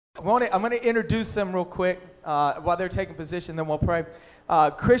I'm going to introduce them real quick while they're taking position, then we'll pray.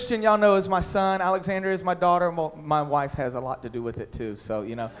 Christian, y'all know, is my son. Alexandra is my daughter. Well, my wife has a lot to do with it, too. So,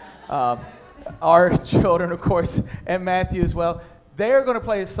 you know, our children, of course, and Matthew as well. They're going to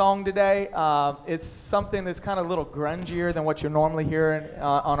play a song today. It's something that's kind of a little grungier than what you're normally hearing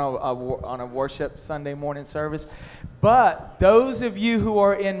on a worship Sunday morning service. But those of you who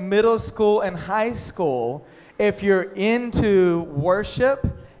are in middle school and high school, if you're into worship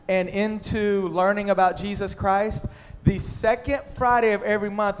and into learning about Jesus Christ, the second Friday of every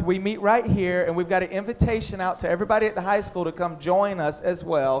month, we meet right here, and we've got an invitation out to everybody at the high school to come join us as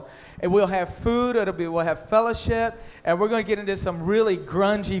well. And we'll have food, we'll have fellowship, and we're going to get into some really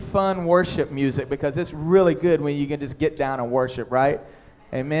grungy, fun worship music because it's really good when you can just get down and worship, right?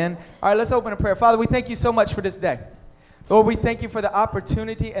 Amen. All right, let's open a prayer. Father, we thank you so much for this day. Lord, we thank you for the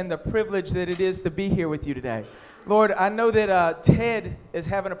opportunity and the privilege that it is to be here with you today. Lord, I know that Ted is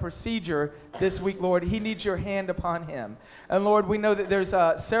having a procedure this week, Lord. He needs your hand upon him. And, Lord, we know that there's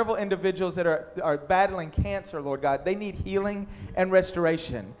several individuals that are battling cancer, Lord God. They need healing and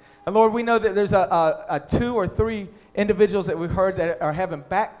restoration. And, Lord, we know that there's 2 or 3 individuals that we've heard that are having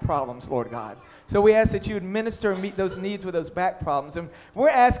back problems, Lord God. So we ask that you would minister and meet those needs with those back problems. And we're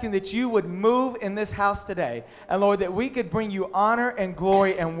asking that you would move in this house today. And, Lord, that we could bring you honor and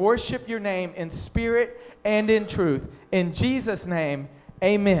glory and worship your name in spirit and in truth. In Jesus' name,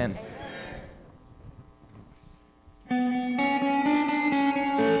 amen.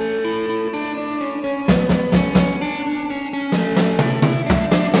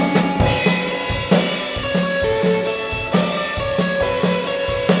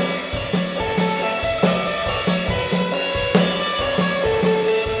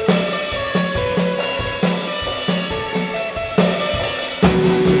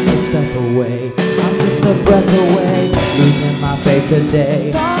 I'm just a breath away, losing my faith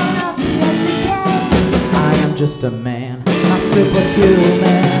today. I am just a man, not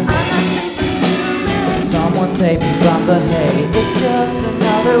superhuman. Someone save me from the hate. It's just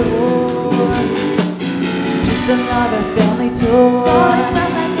another war, just another family tour,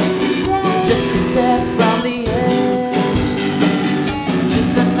 just a step from the end,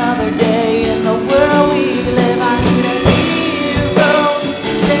 just another day in the world we live. I need a hero,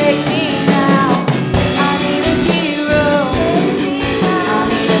 take me now. I need a hero, I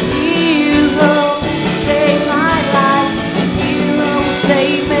need a hero, save my life. A hero will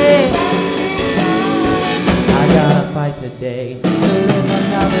save me. I gotta fight today to live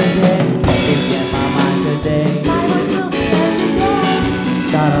another day. It's in my mind today.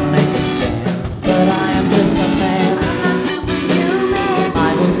 Gotta make a stand, but I am just a man. My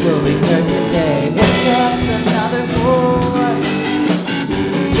voice will be heard today. It's just another war,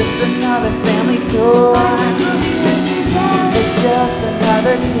 just another family tour. It's just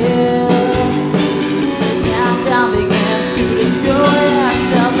another kill. Countdown begins to destroy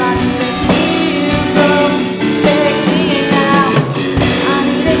ourselves. I need a hero, take me now. I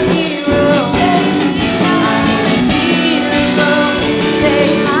need a hero, I need a hero,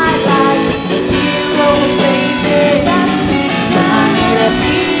 save my life. A hero will save me. I need a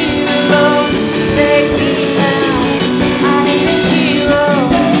hero, take me now. I need a hero,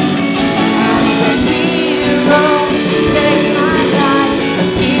 I need a hero, save my life. A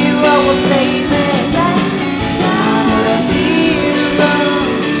hero will save me. I need a hero,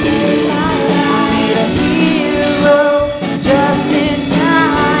 I need a hero, just in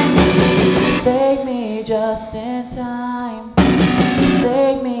time. Save me just in time.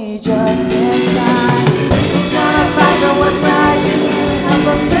 Save me just in time. Who's gonna fight for what's right? Help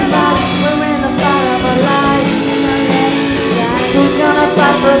us survive. We're in the fight of our lives. Who's gonna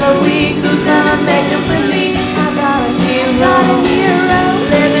fight for the weak? Who's gonna make them believe? I got a hero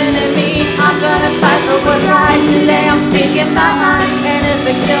living in me. I'm gonna fight for what's right. Today I'm speaking my mind. And if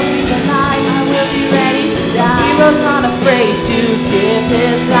it kills me tonight, I will be ready to die. Hero's not afraid to give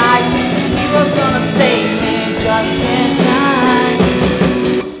his life. Hero's gonna save me just in time.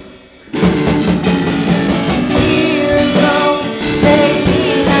 Hero, save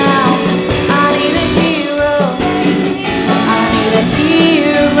me now. I need a hero, I need a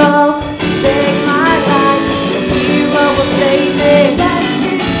hero, save my life. A hero will save me.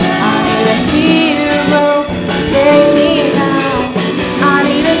 I need a hero, save me now. I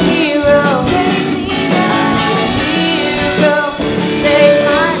need a hero, I need a hero, save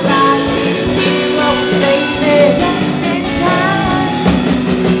my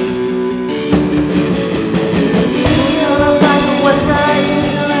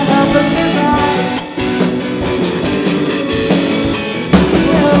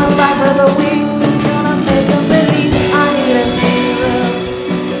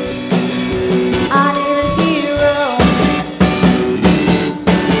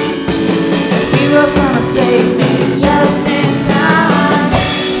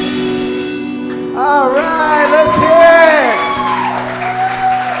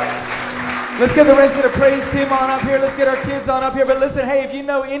Let's get the rest of the praise team on up here. Let's get our kids on up here. But listen, hey, if you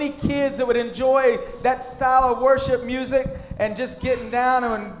know any kids that would enjoy that style of worship music and just getting down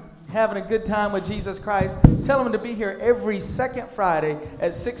and having a good time with Jesus Christ, tell them to be here every second Friday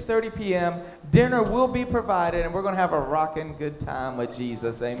at 6:30 p.m. Dinner will be provided, and we're going to have a rocking good time with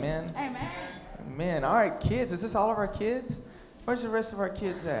Jesus. Amen? Amen. Amen. All right, kids. Is this all of our kids? Where's the rest of our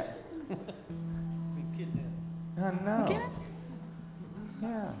kids at? No.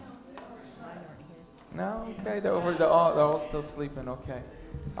 Yeah. No? Okay, they're all still sleeping. Okay.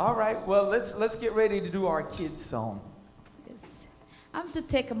 All right, well, let's get ready to do our kids' song. Yes. I'm to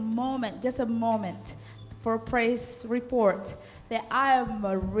take a moment, just a moment, for praise report that I am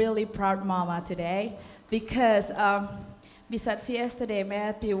a really proud mama today because besides yesterday,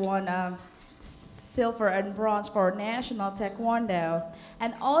 Matthew won silver and bronze for national taekwondo,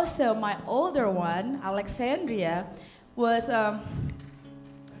 and also my older one, Alexandria, was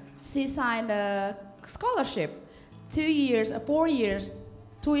she signed a scholarship, 4 years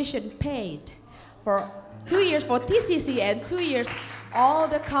tuition paid for 2 years for TCC and 2 years all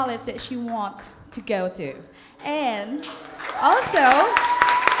the college that she wants to go to. And also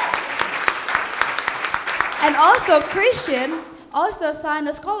Christian also signed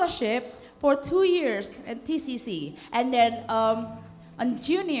a scholarship for 2 years at TCC. And then on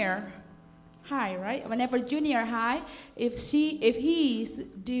junior high, right? Whenever junior high, if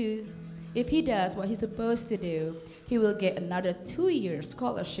he does what he's supposed to do, he will get another 2-year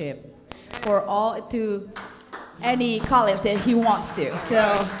scholarship for to any college that he wants to. So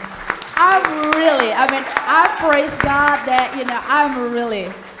I praise God that,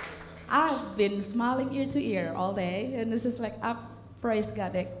 I've been smiling ear to ear all day, and this is like, I praise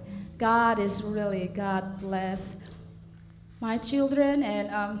God that God bless my children.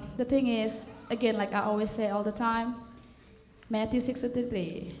 And the thing is, again, like I always say all the time, Matthew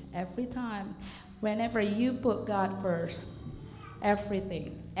 6:33, every time, whenever you put God first,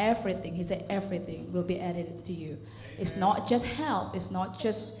 everything, he said everything will be added to you. It's not just health, it's not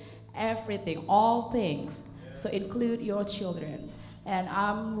just everything, all things. So include your children. And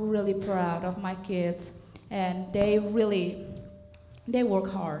I'm really proud of my kids, and they work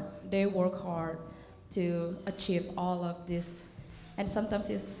hard. They work hard to achieve all of this. And sometimes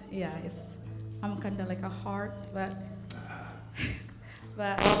I'm kind of like a heart, but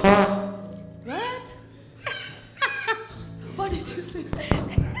what? What did you say?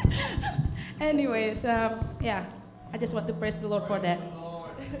 Anyways, I just want to praise the Lord for that.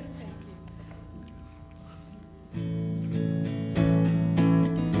 Thank you.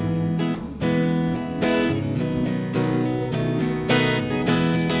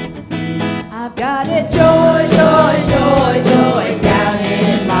 I've got a joy down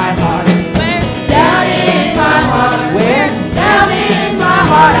in my heart. Where? Down in my heart. Where? Down in my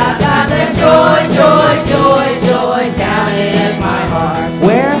heart. I've got the joy down in my heart.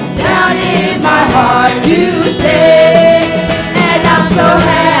 Where? Down in my heart to stay. And I'm so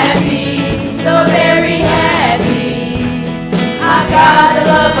happy, so very happy. I've got the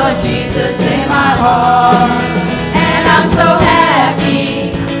love of Jesus in my heart. And I'm so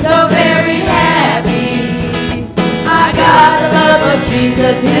happy, so very happy. I got the love of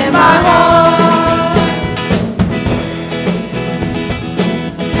Jesus in my heart.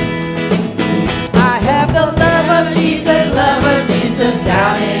 I have the love of Jesus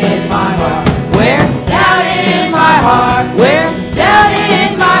down in my heart. Where? Down in my heart. Where? Down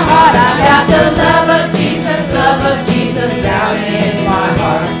in my heart. I got the love of Jesus down in my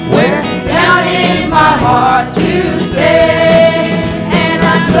heart. Where? Down in my heart to stay. And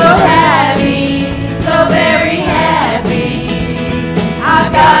I'm so happy, so very happy. I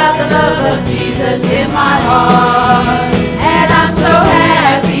got the love of Jesus in my heart. And I'm so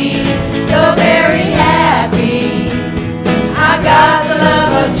happy, so very happy. I got the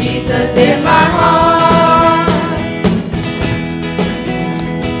love of Jesus in my heart.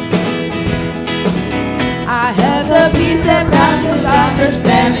 I have the peace that passes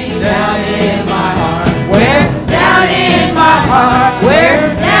understanding down in my heart. Where? Down in my heart.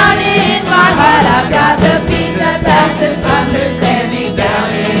 Where? Down in my heart. I've got the peace that passes understanding down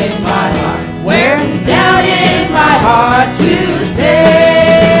in my heart. Where? Down in my heart to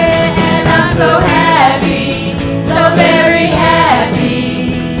stay. And I'm so happy, so very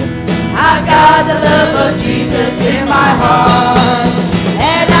happy. I got the love of Jesus in my heart.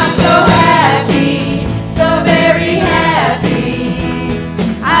 And I'm so happy, so very happy.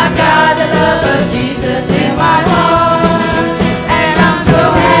 I got the love of Jesus in my heart. And I'm so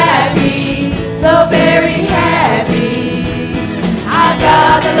happy, so very happy. I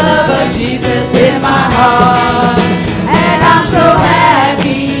got the love of Jesus in my heart. And I'm so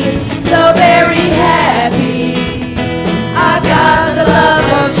happy, so very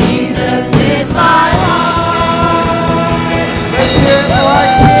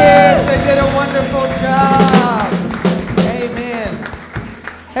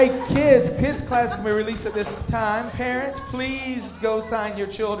Hey, kids class can be released at this time. Parents, please go sign your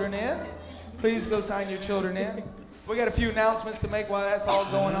children in. Please go sign your children in. We got a few announcements to make while that's all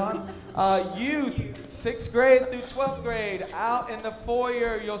going on. Youth, 6th grade through 12th grade, out in the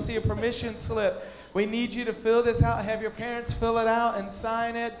foyer, you'll see a permission slip. We need you to fill this out, have your parents fill it out and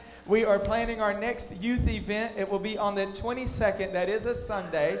sign it. We are planning our next youth event. It will be on the 22nd. That is a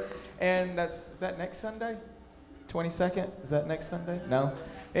Sunday. And is that next Sunday? 22nd? Is that next Sunday? No.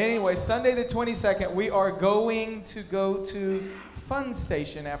 Anyway, Sunday the 22nd, we are going to go to Fun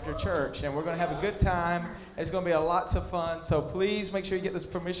Station after church, and we're going to have a good time. It's going to be lots of fun, so please make sure you get those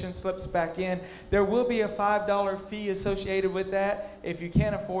permission slips back in. There will be a $5 fee associated with that. If you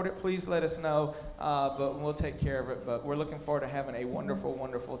can't afford it, please let us know, but we'll take care of it. But we're looking forward to having a wonderful,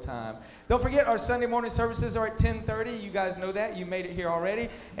 wonderful time. Don't forget, our Sunday morning services are at 10:30. You guys know that. You made it here already.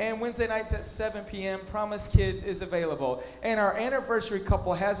 And Wednesday nights at 7 p.m. Promise Kids is available. And our anniversary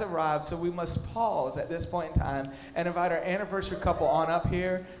couple has arrived, so we must pause at this point in time and invite our anniversary couple on up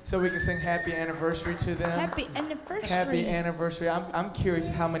here so we can sing happy anniversary to them. Happy anniversary. Happy anniversary. I'm curious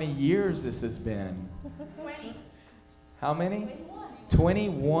how many years this has been. 20. How many?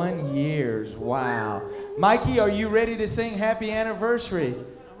 21 years. Wow. Mikey, are you ready to sing happy anniversary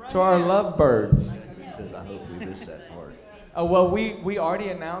to our lovebirds? I hope we missed that part. Oh, well, we already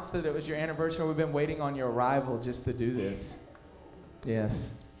announced that it was your anniversary. We've been waiting on your arrival just to do this.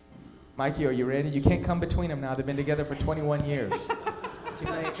 Yes. Mikey, are you ready? You can't come between them now. They've been together for 21 years. Too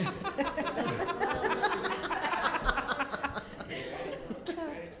late.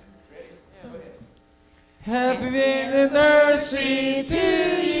 Happy anniversary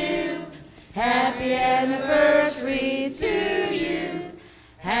to you. Happy anniversary to you.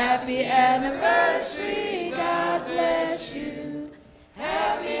 Happy anniversary, God bless you.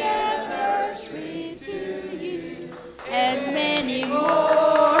 Happy anniversary to you. And many more.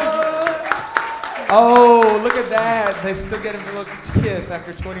 Oh, look at that. They still get a little kiss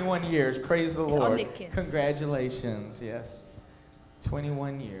after 21 years. Praise the Lord. only a kiss. Congratulations. Yes.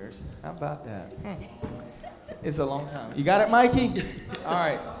 21 years. How about that? It's a long time. You got it, Mikey? All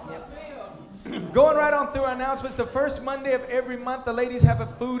right. Going right on through our announcements. The first Monday of every month, the ladies have a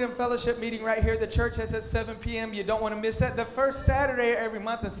food and fellowship meeting right here at the church. That's at 7 p.m. You don't want to miss that. The first Saturday of every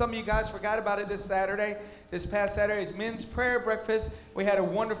month, and some of you guys forgot about it this past Saturday, is men's prayer breakfast. We had a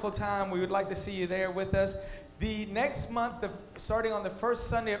wonderful time. We would like to see you there with us. The next month, starting on the first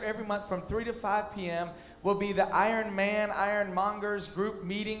Sunday of every month from 3 to 5 p.m., will be the Ironmongers group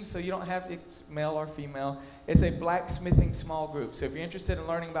meeting, so you don't have to male or female. It's a blacksmithing small group. So if you're interested in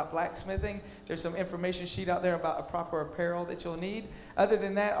learning about blacksmithing, there's some information sheet out there about a proper apparel that you'll need. Other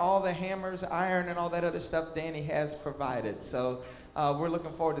than that, all the hammers, iron, and all that other stuff Danny has provided. So we're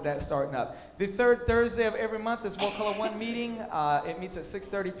looking forward to that starting up. The third Thursday of every month is Wakulla One meeting. It meets at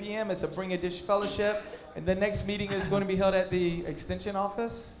 6:30 p.m. It's a Bring a Dish fellowship. And the next meeting is going to be held at the Extension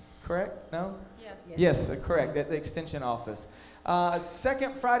office, correct? No? Yes, correct, at the Extension office.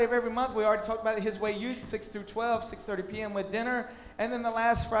 Second Friday of every month, we already talked about His Way Youth, 6 through 12, 6:30 p.m. with dinner. And then the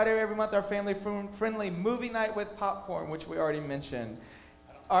last Friday of every month, our family-friendly movie night with popcorn, which we already mentioned.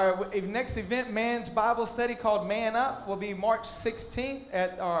 Our next event, Man's Bible Study, called Man Up, will be March 16th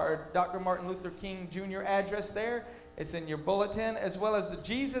at our Dr. Martin Luther King Jr. address there. It's in your bulletin, as well as the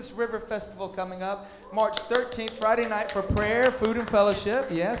Jesus River Festival coming up March 13th, Friday night for prayer, food, and fellowship.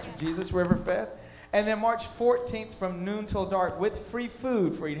 Yes, Jesus River Fest. And then March 14th from noon till dark with free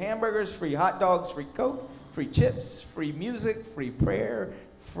food, free hamburgers, free hot dogs, free Coke, free chips, free music, free prayer,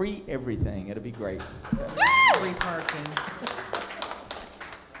 free everything. It'll be great. Free parking.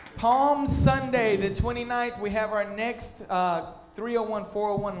 Palm Sunday, the 29th, we have our next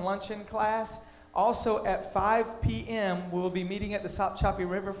 301-401 luncheon class. Also at 5 p.m., we will be meeting at the Sopchoppy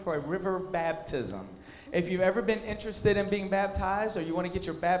River for a river baptism. If you've ever been interested in being baptized or you want to get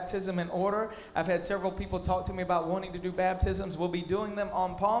your baptism in order, I've had several people talk to me about wanting to do baptisms. We'll be doing them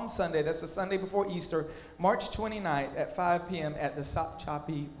on Palm Sunday. That's the Sunday before Easter, March 29th at 5 p.m. at the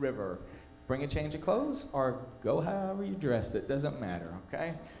Sopchoppy River. Bring a change of clothes or go however you dressed. It doesn't matter,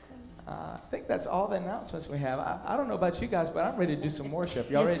 okay? I think that's all the announcements we have. I don't know about you guys, but I'm ready to do some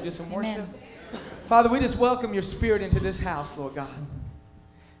worship. Y'all ready to do some worship? Father, we just welcome your spirit into this house, Lord God.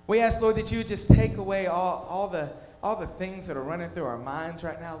 We ask, Lord, that you would just take away all the things that are running through our minds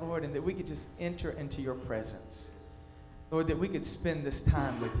right now, Lord, and that we could just enter into your presence. Lord, that we could spend this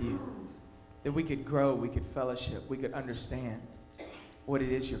time with you, that we could grow, we could fellowship, we could understand what it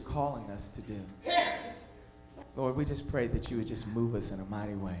is you're calling us to do. Lord, we just pray that you would just move us in a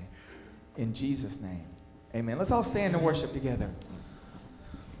mighty way. In Jesus' name, amen. Let's all stand and worship together.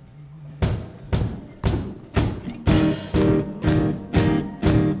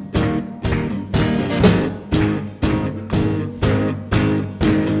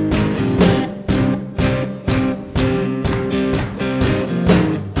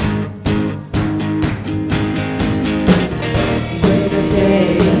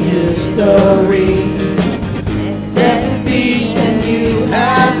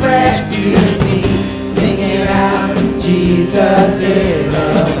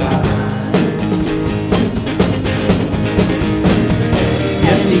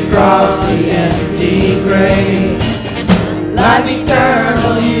 cross, the empty grave. Life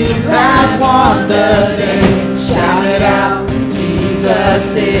eternal, you have won the day. Shout it out, Jesus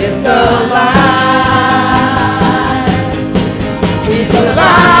is alive. He's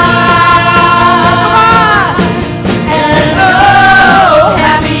alive. And oh,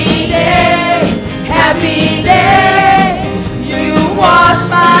 happy day, happy day. You wash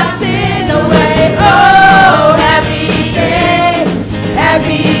my sin away. Oh, happy day,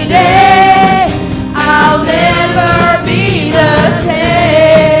 happy day. I'll never be the same.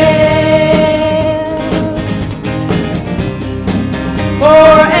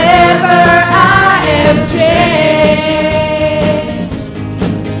 Forever I am changed.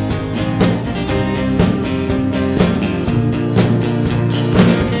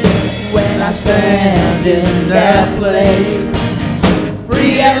 When I stand in that place,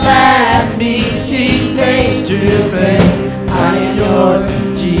 free at last, meeting face to face, I am yours,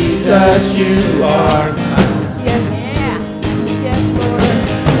 Jesus, you are mine. Yes, yes, Lord.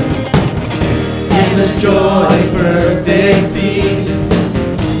 Endless joy, perfect peace,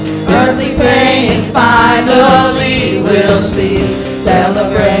 earthly pain finally will cease.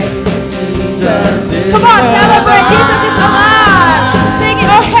 Celebrate, Jesus is Come on, celebrate. Jesus is alive. Sing it.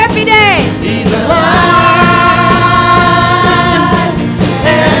 Oh, happy day. He's alive.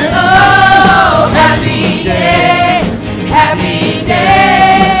 And oh, happy day, happy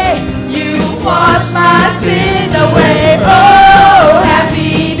day. You wash my sin away. Oh,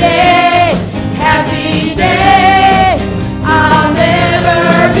 happy day, happy day. I'll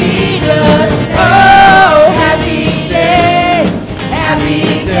never be the same. Oh, happy day, happy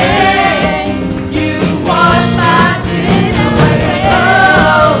day. You wash my sin away.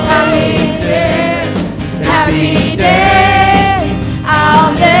 Oh, happy day, happy day.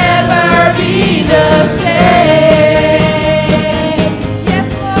 I'll never be the same. Yes,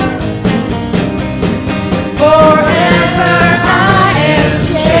 Lord. Forever I am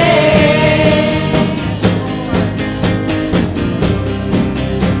changed.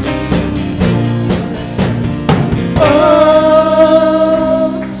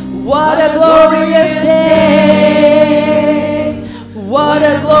 Oh, what a glorious day. What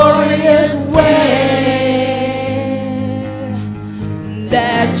a glorious way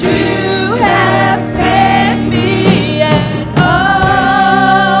that you have sent me. And oh,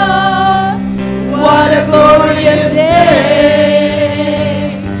 what a glorious day.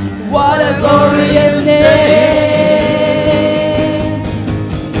 What a glorious day.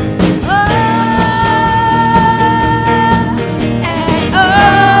 And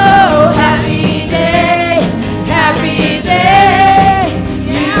oh, happy day, happy day.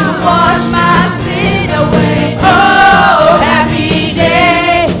 You wash my sin away. Oh, happy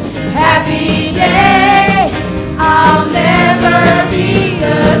day, happy day. I'll never be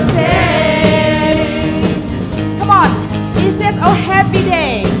the same. Come on. It says, oh, happy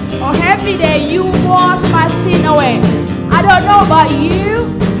day. Oh, happy day. You wash my sin away. I don't know about you,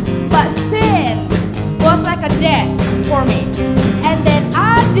 but sin was like a debt for me. And then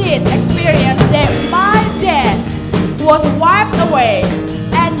I did experience that my debt was wiped away.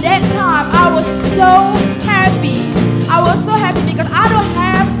 And that time I was so happy. I was so happy because I don't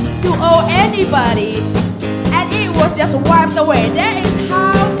have to owe anybody. And it was just wiped away. That is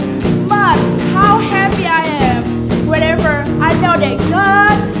how happy I am whenever I know that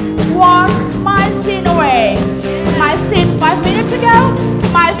God washed my sin away. My sin 5 minutes ago,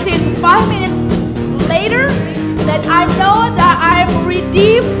 my sins 5 minutes later, that I know that I am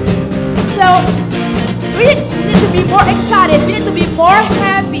redeemed. So we need to be more excited. We need to be more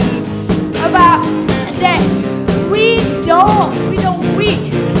happy about that. We don't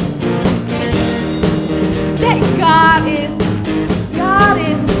that God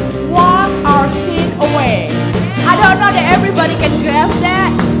is wash our sin away. I don't know that everybody can grasp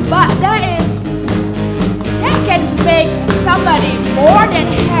that, but that can make somebody more than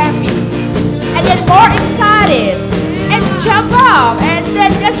happy and then more excited and jump up and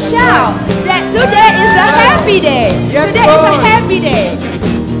then just shout that today is a happy day. Yes, today Lord. is a happy day.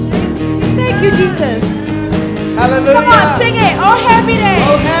 Thank you, Jesus. Hallelujah. Come on, sing it. Oh, happy day.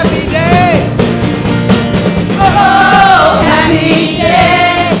 Oh, happy day. Oh, happy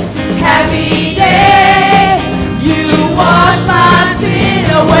day, happy day. You wash my sin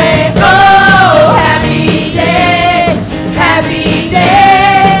away. Oh, happy day, happy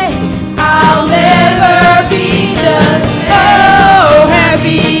day. I'll never be the same. Oh,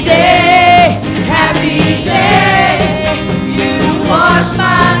 happy day, happy day. You wash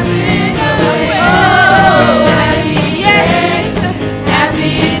my sin away. Oh, happy day,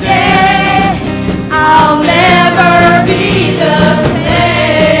 happy day. I'll never be the same.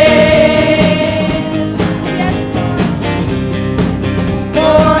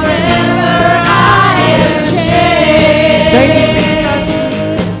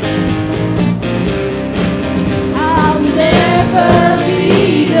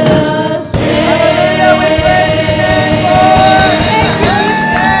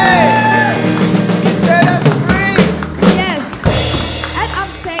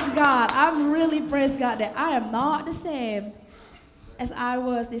 I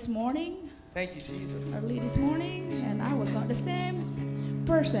was this morning, Thank you, Jesus. early this morning, and I was not the same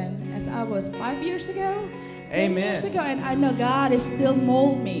person as I was 5 years ago, 10 years ago, and I know God is still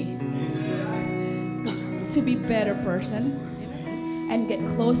mold me to be better person and get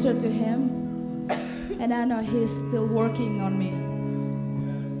closer to Him. And I know He's still working on me.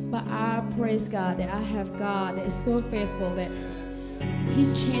 But I praise God that I have God that is so faithful that He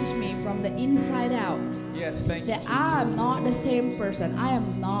changed me from the inside out. Yes, thank you, That Jesus. I am not the same person. I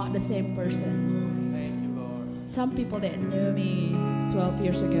am not the same person. Thank you, Lord. Some people that knew me 12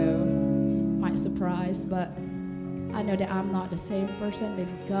 years ago might surprise, but I know that I'm not the same person, that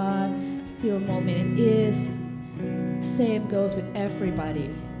God still mold me. And it is same goes with everybody,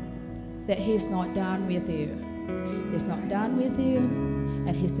 that He's not done with you. He's not done with you,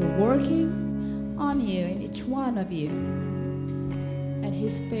 and He's still working on you and each one of you. And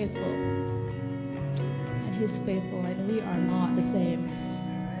He's faithful. And He's faithful, and we are not the same.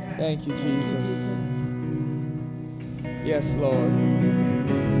 Thank you, Jesus. Yes, Lord.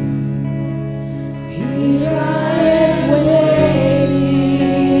 Here I am waiting,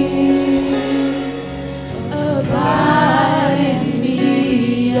 abide in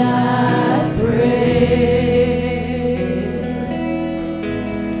me, I pray.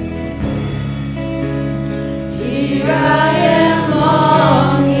 Here I am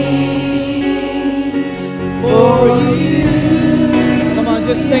longing for you. Come on,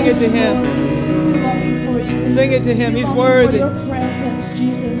 just sing it to Him. Longing for you. Sing it to Him. He's Longing worthy. for your presence,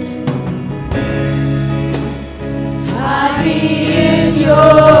 Jesus. Hide me in your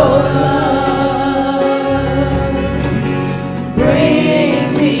love.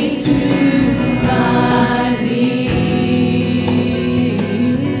 Bring me to my knees.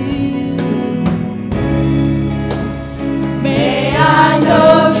 May I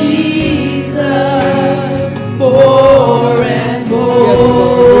know Jesus more and more. Yes, Lord.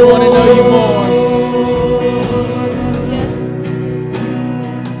 We want to know you more. Yes, Jesus.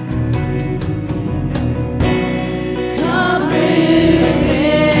 Come live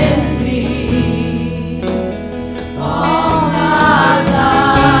in me all my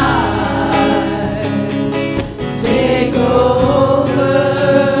life. Take over.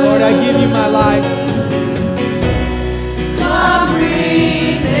 Lord, I give you my life. Come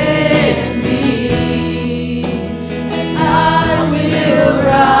breathe in me, and I will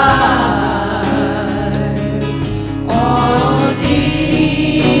rise on eagle's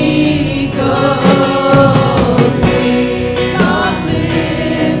wings. Come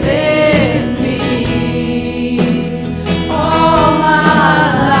live in me all my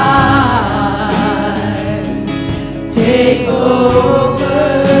life. Take over.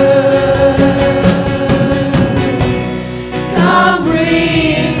 Come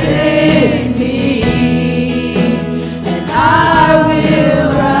breathe in me, and I will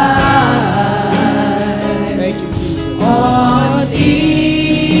rise Thank you, Jesus. on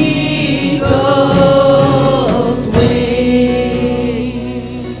eagle's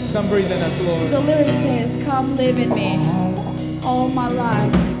wings. Come breathe in us, The Lord. lyric says, come live in me all my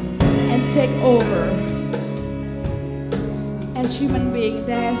life and take over. As human beings,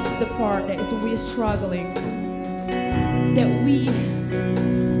 that's the part that is we struggling. That we,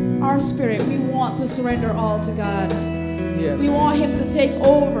 our spirit, we want to surrender all to God. Yes. We want Him to take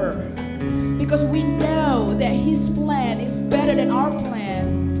over because we know that His plan is better than our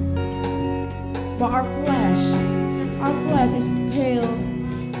plan. But our flesh is pale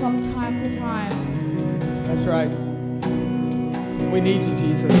from time to time. That's right. We need you,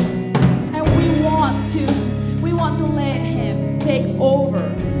 Jesus. And we want to let Him take over,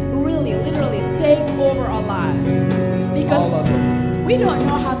 really, literally take over our lives. Because All of it. we don't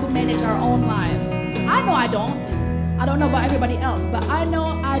know how to manage our own life. I know I don't. I don't know about everybody else, but I know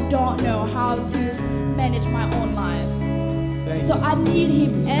I don't know how to manage my own life. Thank So you. I need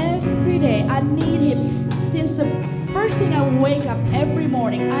Him every day. I need Him since the first thing I wake up every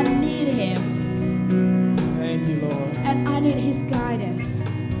morning. I need Him. Thank you, Lord. And I need His guidance.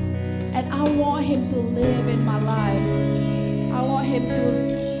 And I want Him to live in my life. I want Him to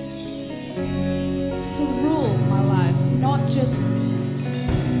rule my life, not just.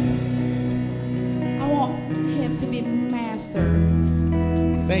 I want Him to be Master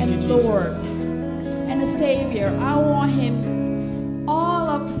Thank you, and Jesus. Lord and a Savior. I want Him. All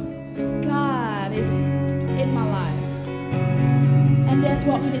of God is in my life, and that's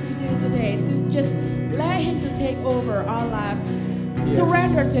what we need to do today. To just let Him to take over our life. Yes.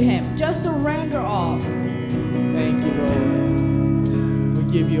 Surrender to Him. Just surrender all. Thank you, Lord. We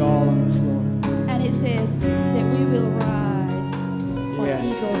give you all of us, Lord. And it says that we will rise on Yes.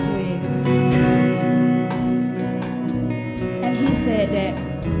 eagle's wings. And He said that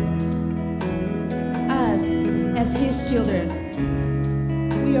us, as His children,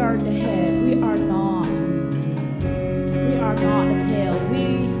 we are the head. We are not. We are not the tail.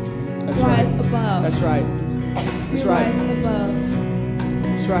 We rise above. That's right. We rise above.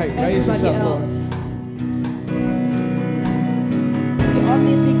 That's right. Raise us up, Lord. Else. The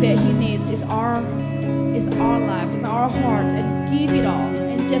only thing that He needs is our lives, is our hearts, and give it all,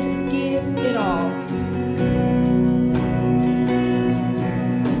 and just give it all.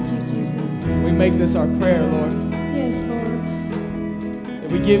 Thank you, Jesus. We make this our prayer, Lord. Yes, Lord.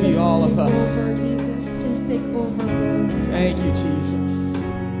 That we give you all of us. Over, Jesus. Just take over, Lord. Thank you, Jesus.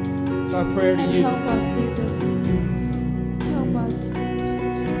 It's our prayer to And you. help us, Jesus. Help us.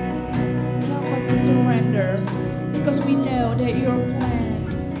 Help us to surrender, because we know that your plan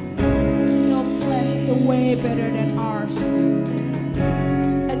is way better than ours.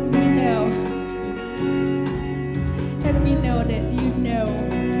 And we know that you know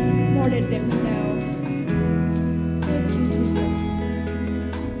more than that we know. Thank you, Jesus.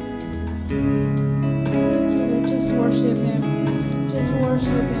 Thank you, Lord. Just worship Him. Just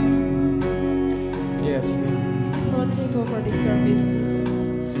worship Him. Yes. Lord, take over this service, Jesus.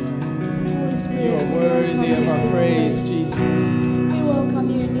 Holy Spirit, You are worthy of our praise, Jesus. We welcome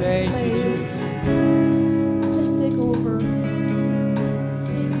you in this Thank you, place. Jesus. Just take over.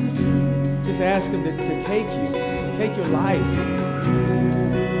 Thank you, Jesus. Just ask Him to take you, take your life.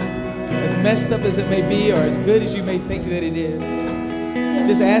 As messed up as it may be, or as good as you may think that it is,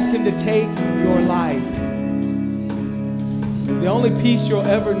 just ask Him to take your life. The only peace you'll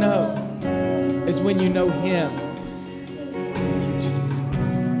ever know is when you know Him.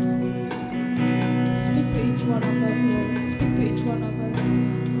 Speak to each one of us, Lord. Speak to each one of us.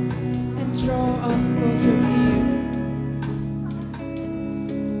 And draw us closer to you.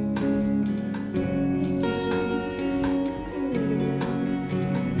 Thank you, Jesus. Hallelujah.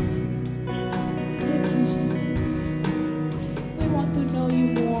 Thank you, Jesus. We want to know you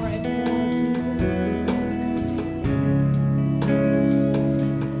more and more, Jesus.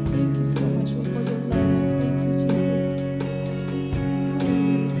 Thank you so much, Lord, for your love. Thank you, Jesus.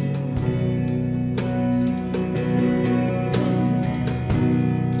 Hallelujah, Jesus. Thank you, Jesus.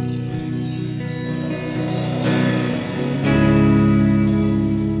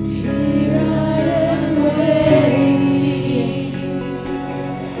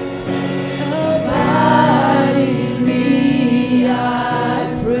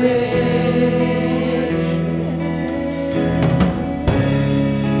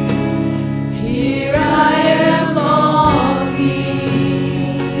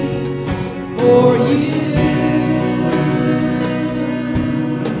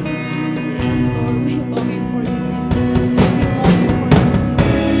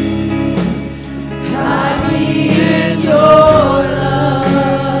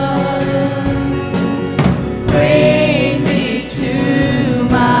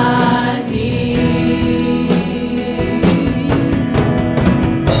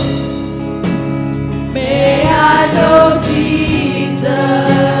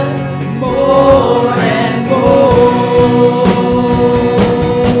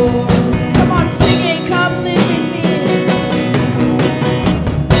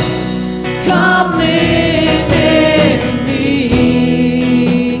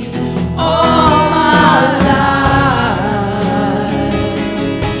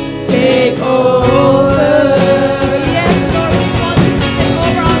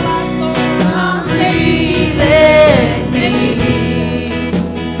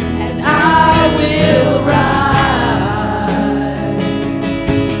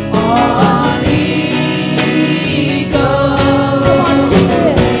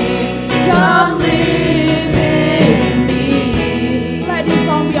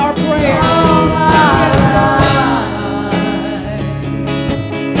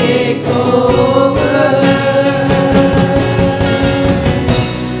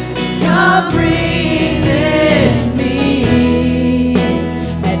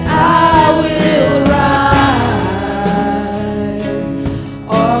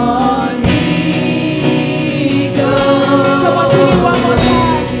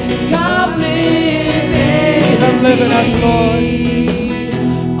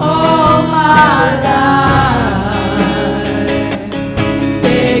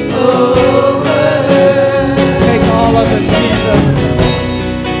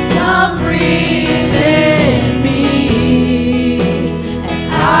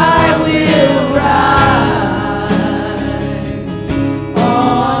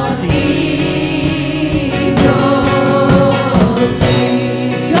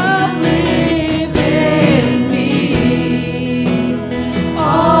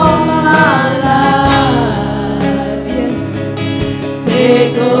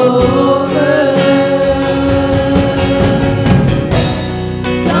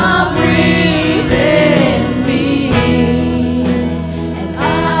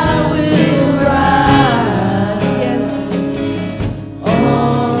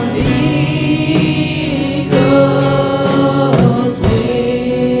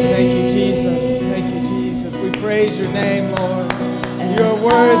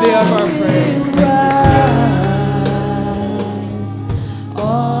 worthy of our praise.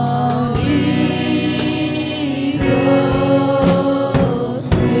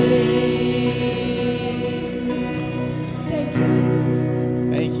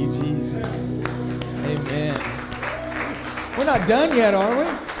 Thank you, Jesus. Amen. We're not done yet, are we?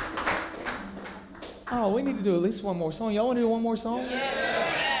 Oh, we need to do at least one more song. Y'all want to do one more song?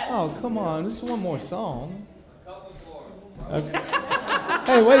 Yes. Oh, come on. Just one more song. Okay.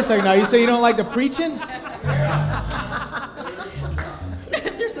 Hey, wait a second now. You say you don't like the preaching?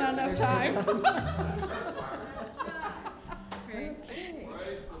 There's not enough time.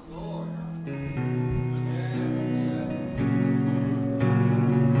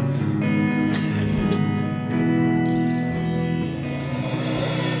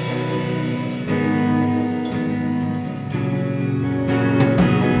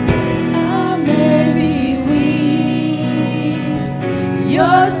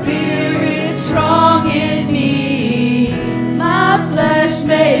 Your spirit strong in me, my flesh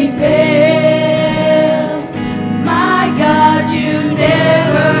may fail, my God, you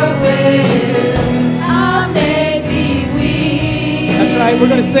never will. I may be weak. That's right, we're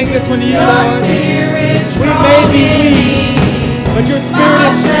going to sing this one to you, Lord. We may be weak, but your spirit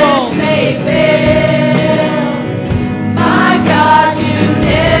is strong. May fail, my God, you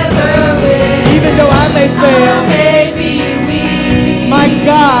never will. Even though I may fail, my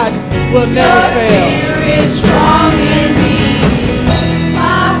God will never fail. Your spirit strong in me,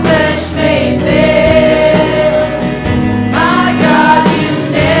 my flesh may fail, my God, you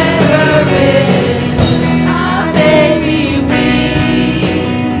never will. I may be weak,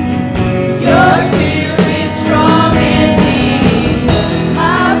 your spirit strong in me,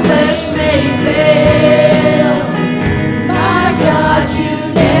 my flesh may fail, my God, you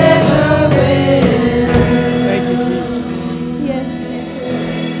never will. Thank you, Jesus.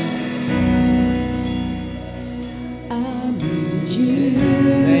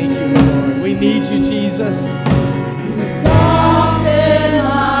 Thank you, Lord. We need you, Jesus. To soften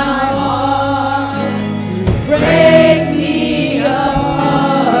my heart, to break me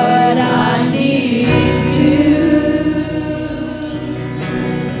apart, I need you.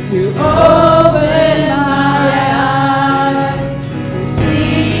 To open my eyes, to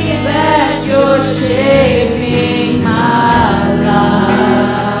see that you're shaping my life.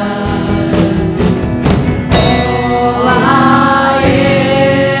 All I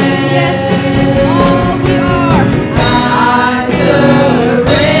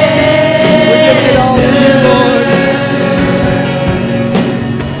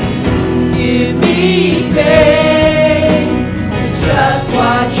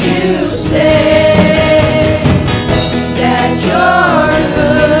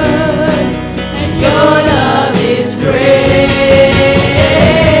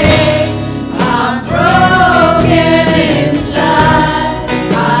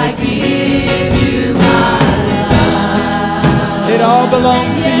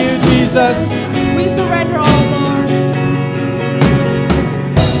belongs to you, Jesus. We surrender all, Lord.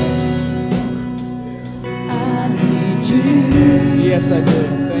 I need you. Yes, I do.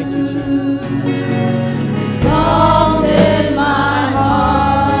 Thank you, Jesus. Soften my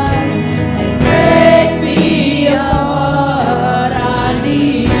heart and break me apart. I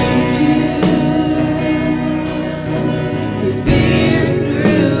need you to pierce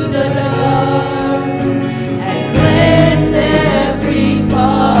through the dark and cleanse every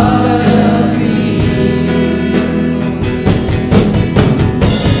part of me.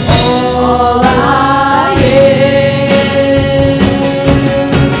 All I am.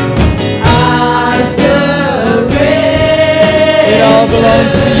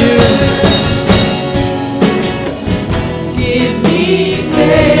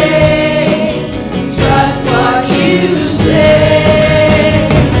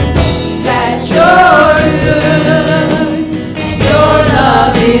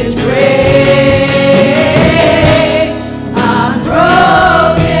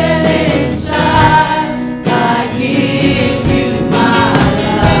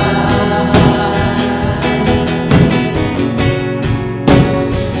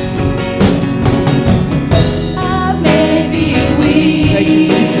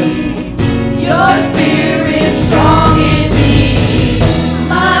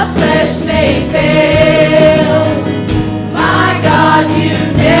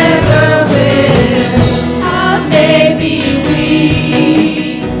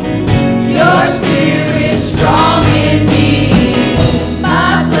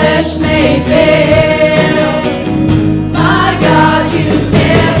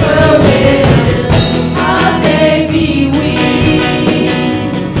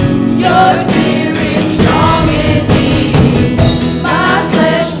 Spirit strong in me. My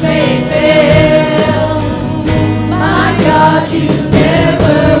flesh may fail. My God, you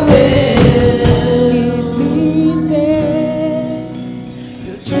never will. Give me faith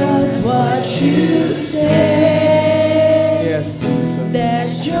to trust what you say. Yes, Jesus. That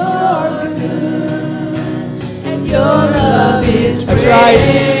you're good and your love is That's great. right.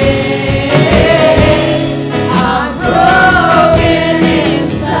 I'm broken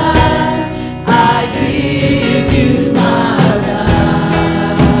inside. I give you my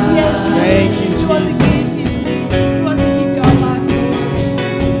life. Yes, Thank you, we want to Jesus. give you. We want to give you our life, Lord.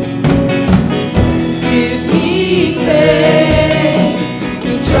 Give me faith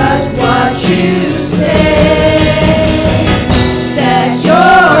to trust what you say. That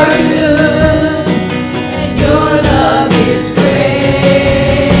you're good and your love is great.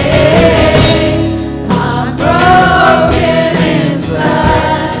 I'm broken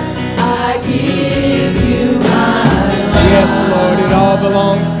inside. I give you my life. Yes, Lord, it all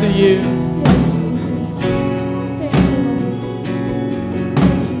belongs to you. Yes, Jesus. Thank you, Lord.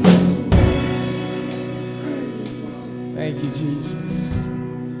 Thank you, Jesus.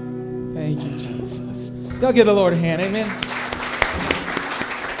 Thank you, Jesus. Y'all give the Lord a hand, amen.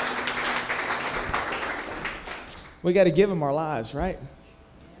 We got to give him our lives, right?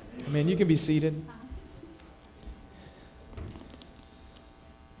 Amen. You can be seated.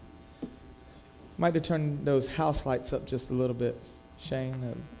 Might have turned those house lights up just a little bit,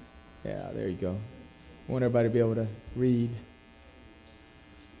 Shane. Yeah, there you go. I want everybody to be able to read.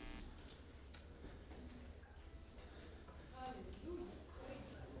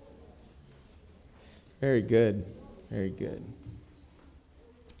 Very good. Very good.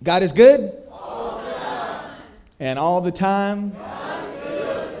 God is good. All the time. And all the time. God is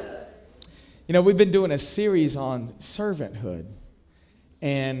good. You know, we've been doing a series on servanthood.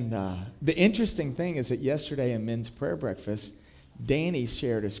 And the interesting thing is that yesterday in men's prayer breakfast, Danny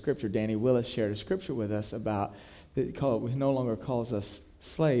shared a scripture. Danny Willis shared a scripture with us about that he no longer calls us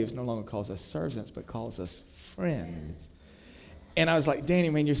slaves, no longer calls us servants, but calls us friends. And I was like, Danny,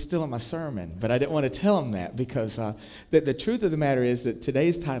 man, you're still in my sermon. But I didn't want to tell him that because the truth of the matter is that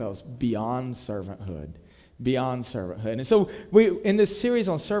today's title is Beyond Servanthood. Beyond Servanthood. And so in this series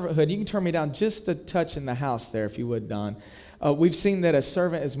on servanthood, you can turn me down just a touch in the house there, if you would, Don. We've seen that a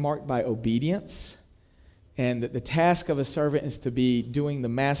servant is marked by obedience, and that the task of a servant is to be doing the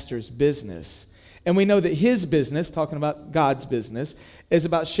master's business. And we know that his business, talking about God's business, is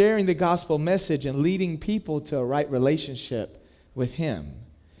about sharing the gospel message and leading people to a right relationship with him.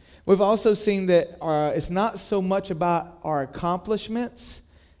 We've also seen that it's not so much about our accomplishments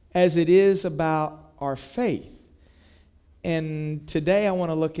as it is about our faith. And today I want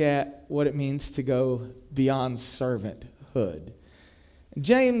to look at what it means to go beyond servanthood.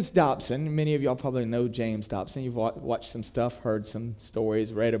 James Dobson, many of y'all probably know James Dobson. You've watched some stuff, heard some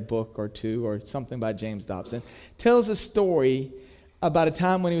stories, read a book or two or something by James Dobson. Tells a story about a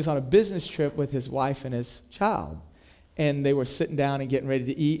time when he was on a business trip with his wife and his child. And they were sitting down and getting ready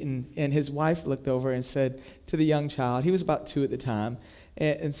to eat. And his wife looked over and said to the young child, he was about 2 at the time,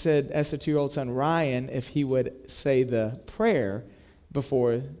 and said, asked the 2-year-old son, Ryan, if he would say the prayer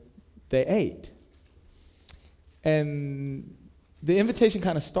before they ate. And the invitation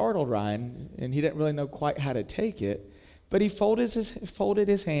kind of startled Ryan, and he didn't really know quite how to take it. But he folded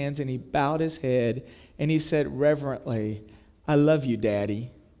his hands, and he bowed his head, and he said reverently, I love you, Daddy.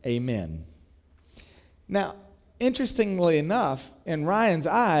 Amen. Now, interestingly enough, in Ryan's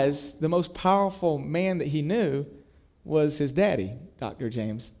eyes, the most powerful man that he knew was his daddy, Dr.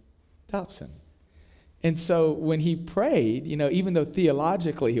 James Dobson. And so when he prayed, you know, even though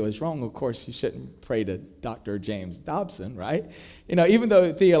theologically he was wrong, of course you shouldn't pray to Dr. James Dobson, right? You know, even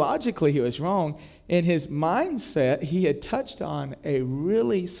though theologically he was wrong, in his mindset, he had touched on a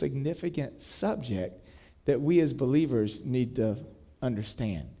really significant subject that we as believers need to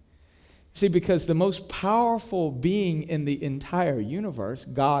understand. See, because the most powerful being in the entire universe,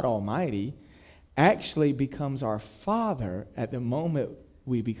 God Almighty, actually becomes our Father at the moment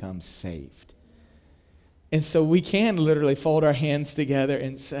we become saved. And so we can literally fold our hands together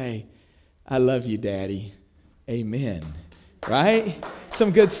and say, I love you, Daddy. Amen. Right?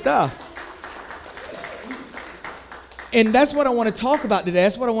 Some good stuff. And that's what I want to talk about today.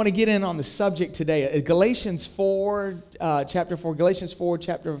 That's what I want to get in on the subject today. Galatians 4, chapter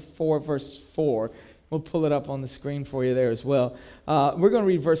 4, verse 4. We'll pull it up on the screen for you there as well. We're going to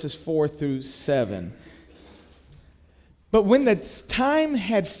read verses 4 through 7. But when the time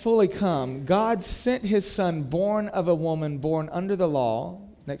had fully come, God sent his son, born of a woman, born under the law.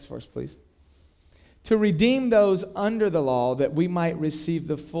 Next verse, please. to redeem those under the law, that we might receive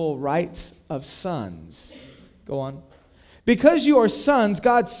the full rights of sons. Go on. Because you are sons,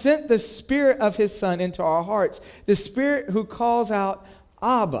 God sent the Spirit of His Son into our hearts, the Spirit who calls out,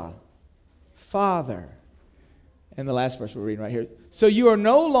 Abba, Father. And the last verse we're reading right here. So you are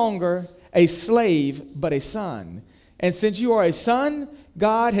no longer a slave, but a son. And since you are a son,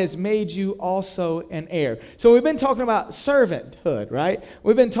 God has made you also an heir. So we've been talking about servanthood, right?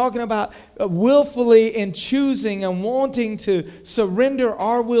 We've been talking about willfully and choosing and wanting to surrender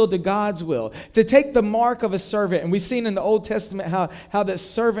our will to God's will, to take the mark of a servant. And we've seen in the Old Testament how that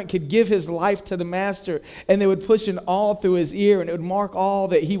servant could give his life to the master, and they would push an awl through his ear, and it would mark all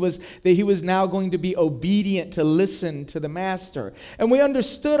that he was now going to be obedient to listen to the master. And we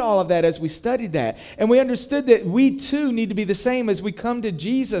understood all of that as we studied that. And we understood that we too need to be the same as we come to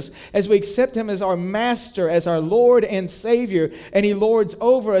Jesus, as we accept Him as our master, as our Lord and Savior, and He lords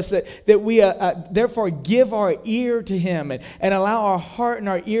over us, that we therefore give our ear to Him and allow our heart and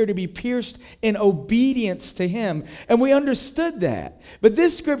our ear to be pierced in obedience to Him. And we understood that. But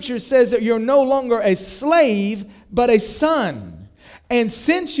this scripture says that you're no longer a slave, but a son. And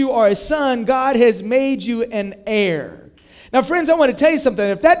since you are a son, God has made you an heir. Now, friends, I want to tell you something.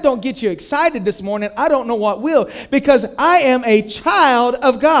 If that don't get you excited this morning, I don't know what will. Because I am a child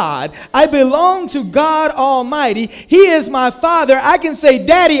of God. I belong to God Almighty. He is my Father. I can say,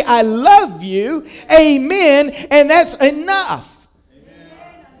 Daddy, I love you. Amen. And that's enough. Amen.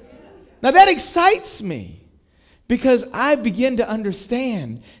 Now, that excites me. Because I begin to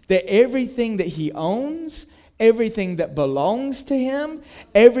understand that everything that He owns, everything that belongs to Him,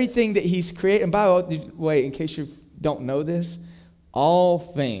 everything that He's created. And by the way, in case you don't know this, all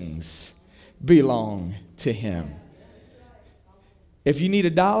things belong to Him. If you need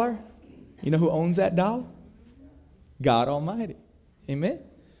 $1, you know who owns that dollar? God Almighty. Amen.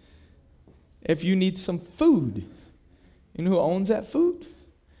 If you need some food, you know who owns that food?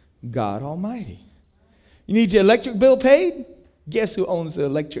 God Almighty. You need your electric bill paid? Guess who owns the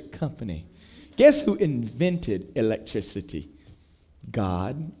electric company? Guess who invented electricity?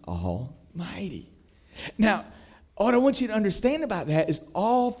 God Almighty. Now, what I want you to understand about that is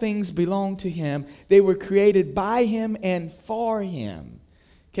all things belong to Him. They were created by Him and for Him.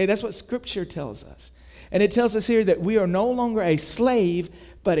 Okay, that's what Scripture tells us. And it tells us here that we are no longer a slave,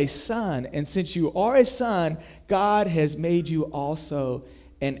 but a son. And since you are a son, God has made you also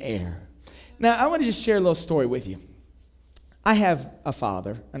an heir. Now, I want to just share a little story with you. I have a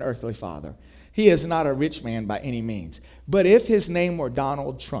father, an earthly father. He is not a rich man by any means. But if his name were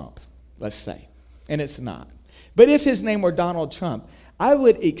Donald Trump, let's say, and it's not. But if his name were Donald Trump, I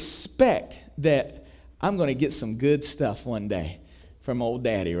would expect that I'm going to get some good stuff one day from old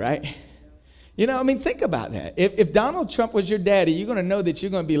daddy, right? You know, I mean, think about that. If Donald Trump was your daddy, you're going to know that you're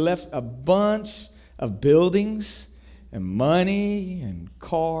going to be left a bunch of buildings and money and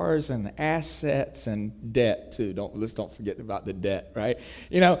cars and assets and debt too. Let's don't forget about the debt, right?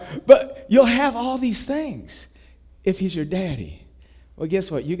 You know, but you'll have all these things if he's your daddy. Well,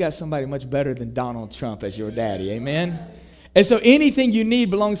 guess what? You got somebody much better than Donald Trump as your daddy. Amen? And so anything you need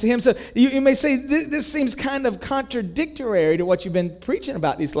belongs to Him. So you may say, this seems kind of contradictory to what you've been preaching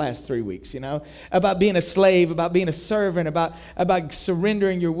about these last 3 weeks, you know, about being a slave, about being a servant, about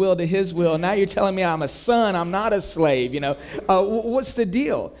surrendering your will to His will. Now you're telling me I'm a son, I'm not a slave, you know. What's the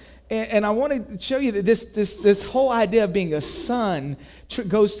deal? And I want to show you that this whole idea of being a son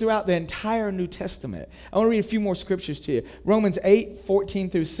goes throughout the entire New Testament. I want to read a few more scriptures to you. Romans 8:14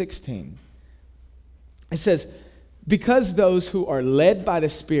 through 16. It says, because those who are led by the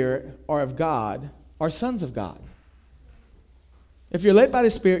Spirit are of God, are sons of God. If you're led by the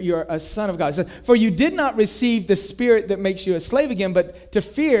Spirit, you're a son of God. It says, for you did not receive the Spirit that makes you a slave again, but to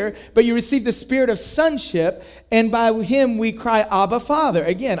fear, but you received the Spirit of sonship, and by Him we cry, Abba, Father.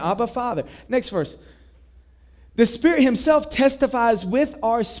 Again, Abba, Father. Next verse. The Spirit Himself testifies with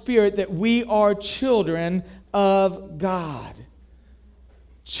our spirit that we are children of God.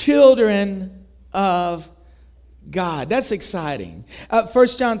 Children of God. That's exciting. 1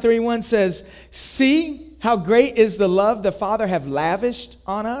 John 3:1 says, see how great is the love the Father have lavished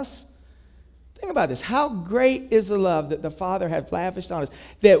on us. Think about this. How great is the love that the Father have lavished on us,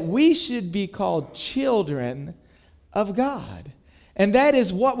 that we should be called children of God. And that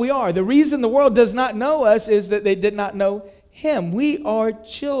is what we are. The reason the world does not know us is that they did not know Him. We are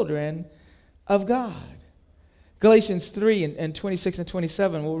children of God. Galatians 3 and 26 and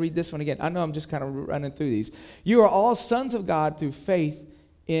 27. We'll read this one again. I know I'm just kind of running through these. You are all sons of God through faith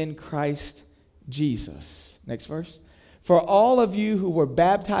in Christ Jesus. Next verse. For all of you who were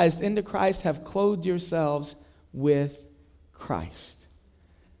baptized into Christ have clothed yourselves with Christ.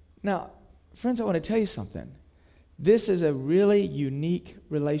 Now, Friends, I want to tell you something. This is a really unique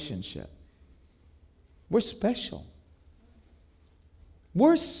relationship. We're special.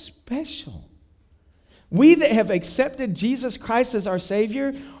 We're special. We that have accepted Jesus Christ as our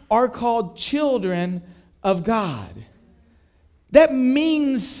Savior are called children of God. That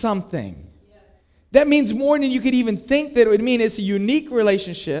means something. That means more than you could even think that it would mean. It's a unique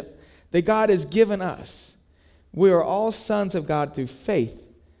relationship that God has given us. We are all sons of God through faith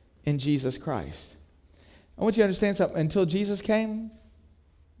in Jesus Christ. I want you to understand something. Until Jesus came,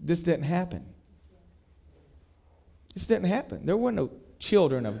 this didn't happen. This didn't happen. There were no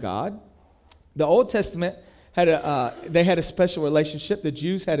children of God. The Old Testament had a special relationship. The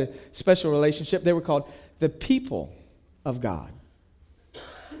Jews had a special relationship. They were called the people of God.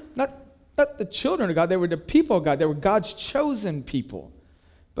 Not the children of God. They were the people of God. They were God's chosen people.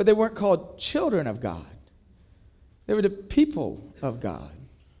 But they weren't called children of God. They were the people of God.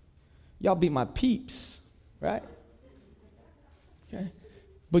 Y'all be my peeps, right? Okay.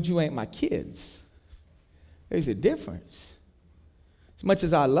 But you ain't my kids. There's a difference. As much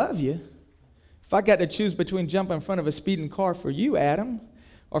as I love you, if I got to choose between jumping in front of a speeding car for you, Adam,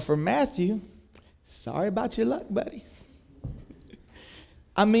 or for Matthew, sorry about your luck, buddy.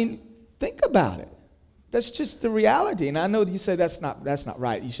 I mean, think about it. That's just the reality. And I know you say that's not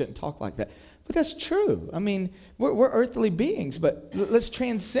right. You shouldn't talk like that. But that's true. I mean, we're earthly beings, but let's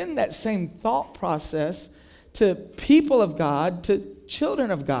transcend that same thought process to people of God, to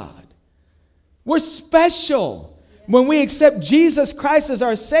children of God. We're special. When we accept Jesus Christ as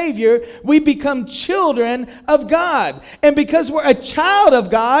our Savior, we become children of God. And because we're a child of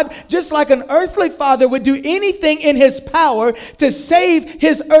God, just like an earthly father would do anything in his power to save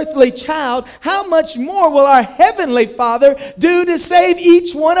his earthly child, how much more will our heavenly Father do to save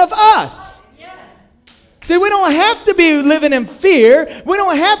each one of us? See, we don't have to be living in fear. We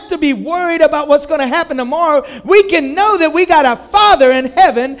don't have to be worried about what's going to happen tomorrow. We can know that we got a Father in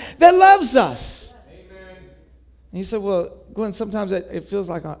heaven that loves us. Amen. And you said, well, Glenn, sometimes it feels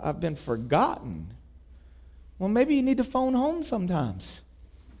like I've been forgotten. Well, maybe you need to phone home sometimes.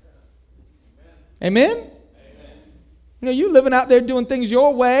 Amen? Amen? You know, you're living out there doing things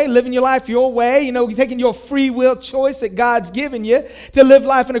your way, living your life your way, you know, taking your free will choice that God's given you to live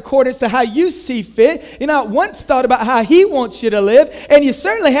life in accordance to how you see fit. You not once thought about how he wants you to live, and you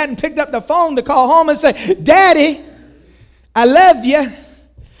certainly hadn't picked up the phone to call home and say, Daddy, I love you.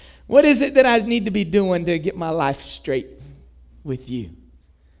 What is it that I need to be doing to get my life straight with you?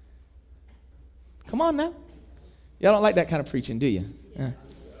 Come on now. Y'all don't like that kind of preaching, do you?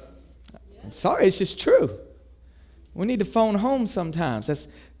 I'm sorry, it's just true. We need to phone home sometimes.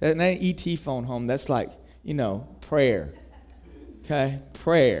 That ain't ET phone home. That's like, you know, prayer. Okay?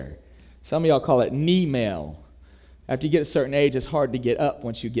 Prayer. Some of y'all call it knee mail. After you get a certain age, it's hard to get up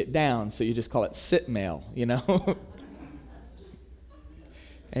once you get down, so you just call it sit mail, you know?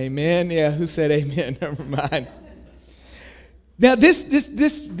 Amen? Yeah, who said amen? Never mind. Now, this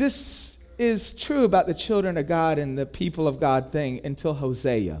is true about the children of God and the people of God thing until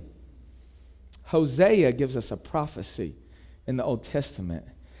Hosea. Hosea gives us a prophecy in the Old Testament.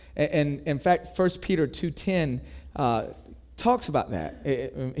 And in fact, 1 Peter 2:10 talks about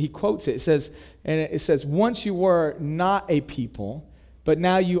that. He quotes it. It says, once you were not a people, but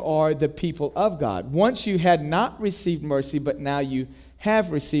now you are the people of God. Once you had not received mercy, but now you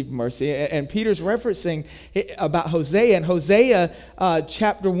have received mercy. And Peter's referencing about Hosea. In Hosea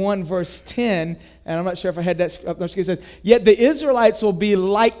chapter 1, verse 10, and I'm not sure if I had that up there. It says, yet the Israelites will be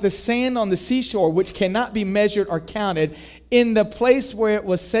like the sand on the seashore, which cannot be measured or counted. In the place where it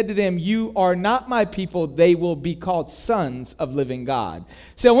was said to them, you are not my people, they will be called sons of living God.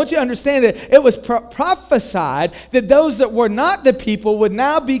 So I want you to understand that it was prophesied that those that were not the people would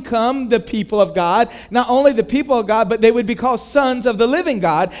now become the people of God. Not only the people of God, but they would be called sons of the living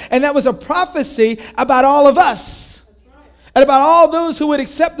God. And that was a prophecy about all of us. And about all those who would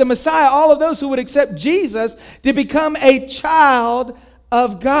accept the Messiah, all of those who would accept Jesus to become a child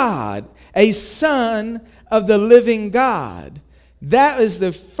of God, a son of the living God. That is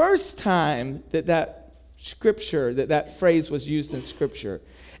the first time that scripture, that phrase was used in Scripture.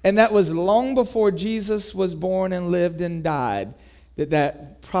 And that was long before Jesus was born and lived and died,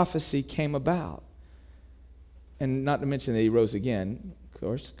 that prophecy came about. And not to mention that he rose again, of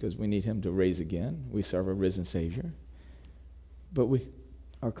course, because we need him to raise again. We serve a risen Savior. But we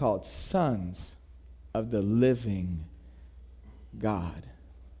are called sons of the living God.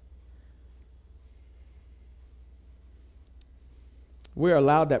 We're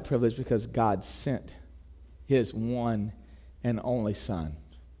allowed that privilege because God sent his one and only Son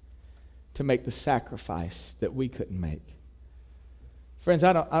to make the sacrifice that we couldn't make. Friends,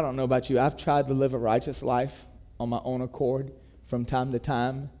 I don't know about you. I've tried to live a righteous life on my own accord from time to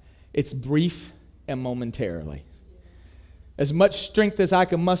time. It's brief and momentarily. As much strength as I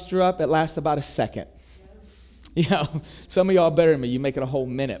can muster up, it lasts about a second. You know, some of y'all better than me. You make it a whole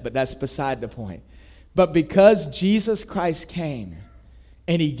minute, but that's beside the point. But because Jesus Christ came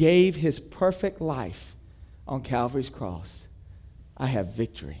and he gave his perfect life on Calvary's cross, I have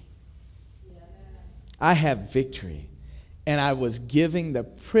victory. I have victory. And I was given the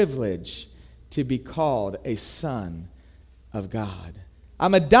privilege to be called a son of God.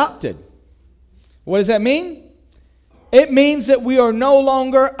 I'm adopted. What does that mean? It means that we are no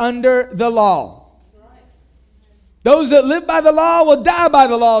longer under the law. Those that live by the law will die by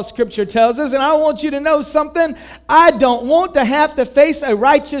the law, Scripture tells us. And I want you to know something. I don't want to have to face a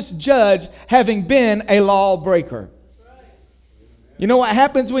righteous judge having been a lawbreaker. You know what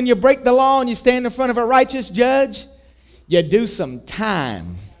happens when you break the law and you stand in front of a righteous judge? You do some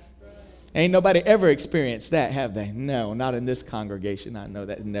time. Ain't nobody ever experienced that, have they? No, not in this congregation. I know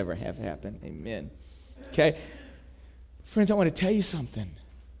that never have happened. Amen. Okay. Friends, I want to tell you something.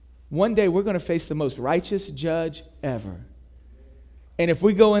 One day we're going to face the most righteous judge ever. And if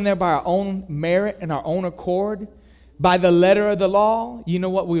we go in there by our own merit and our own accord, by the letter of the law, you know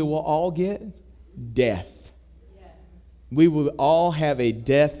what we will all get? Death. Yes. We will all have a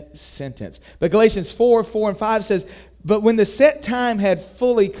death sentence. But Galatians 4:4-5 says, but when the set time had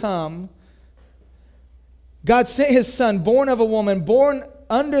fully come, God sent his son, born of a woman, born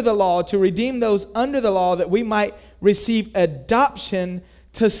under the law, to redeem those under the law, that we might receive adoption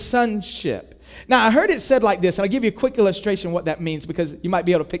to sonship. Now, I heard it said like this, and I'll give you a quick illustration of what that means, because you might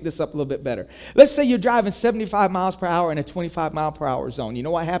be able to pick this up a little bit better. Let's say you're driving 75 miles per hour in a 25 mile per hour zone. You know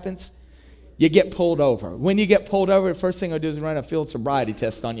what happens? You get pulled over. When you get pulled over, the first thing I'll do is run a field sobriety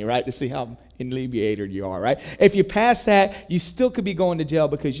test on you, right, to see how inebriated you are, right? If you pass that, you still could be going to jail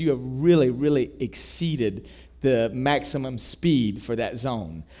because you have really, really exceeded the maximum speed for that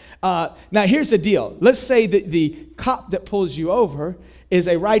zone. Now, here's the deal. Let's say that the cop that pulls you over is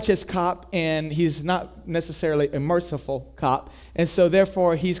a righteous cop, and he's not necessarily a merciful cop. And so,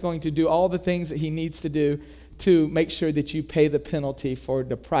 therefore, he's going to do all the things that he needs to do to make sure that you pay the penalty for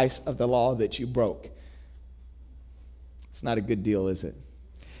the price of the law that you broke. It's not a good deal, is it?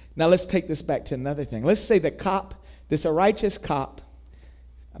 Now, let's take this back to another thing. Let's say the cop, this a righteous cop.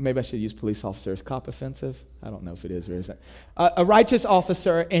 Maybe I should use police officer. Is cop offensive? I don't know if it is or isn't. A righteous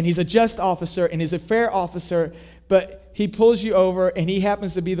officer, and he's a just officer, and he's a fair officer, but he pulls you over, and he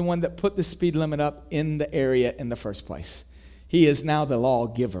happens to be the one that put the speed limit up in the area in the first place. He is now the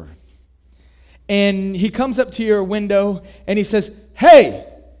lawgiver. And he comes up to your window, and he says, hey,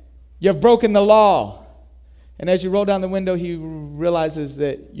 you've broken the law. And as you roll down the window, he realizes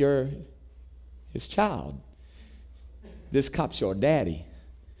that you're his child. This cop's your daddy.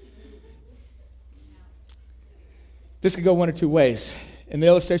 This could go one or two ways. And the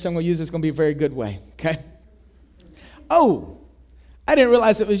illustration I'm going to use is going to be a very good way, okay? Oh, I didn't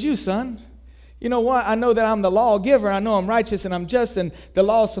realize it was you, son. You know what? I know that I'm the lawgiver. I know I'm righteous and I'm just, and the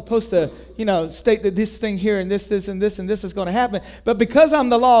law is supposed to, state that this thing here and this, and this is going to happen. But because I'm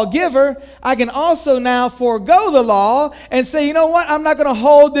the lawgiver, I can also now forego the law and say, you know what? I'm not going to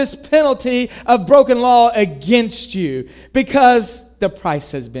hold this penalty of broken law against you because the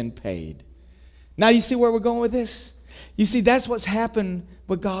price has been paid. Now you see where we're going with this? You see, that's what's happened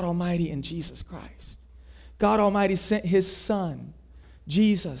with God Almighty and Jesus Christ. God Almighty sent his son,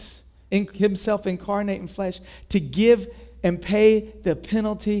 Jesus, himself incarnate in flesh, to give and pay the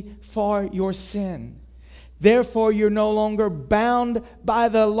penalty for your sin. Therefore, you're no longer bound by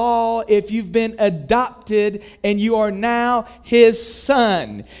the law if you've been adopted and you are now his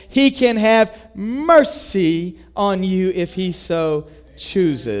son. He can have mercy on you if he so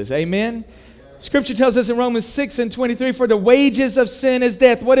chooses. Amen? Scripture tells us in Romans 6:23, for the wages of sin is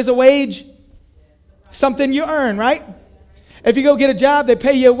death. What is a wage? Something you earn, right? If you go get a job, they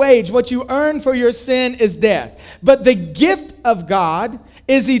pay you a wage. What you earn for your sin is death. But the gift of God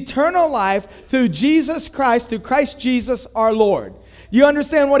is eternal life through Jesus Christ, through Christ Jesus our Lord. You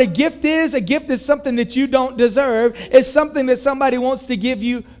understand what a gift is? A gift is something that you don't deserve. It's something that somebody wants to give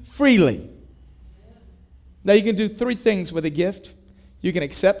you freely. Now, you can do three things with a gift. You can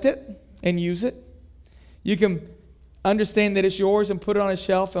accept it and use it. You can understand that it's yours and put it on a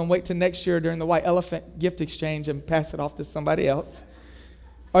shelf and wait till next year during the white elephant gift exchange and pass it off to somebody else.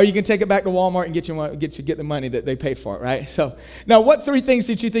 Or you can take it back to Walmart and get the money that they paid for it, right? So now, what three things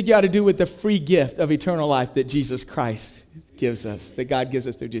did you think you ought to do with the free gift of eternal life that Jesus Christ gives us, that God gives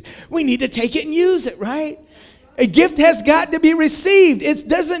us through Jesus? We need to take it and use it, right? A gift has got to be received. It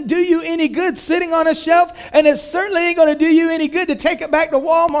doesn't do you any good sitting on a shelf, and it certainly ain't going to do you any good to take it back to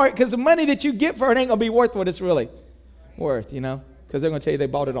Walmart, because the money that you get for it ain't going to be worth what it's really worth, you know, because they're going to tell you they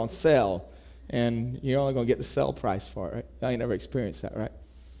bought it on sale, and you're only going to get the sell price for it, right? I ain't never experienced that, right?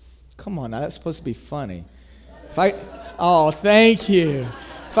 Come on now, that's supposed to be funny. Oh, thank you.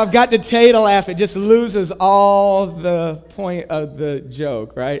 If I've got to tell you to laugh, it just loses all the point of the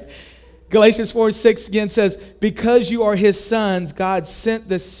joke, right? Galatians 4:6 again says, because you are his sons, God sent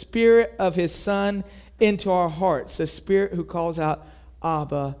the Spirit of his Son into our hearts, the Spirit who calls out,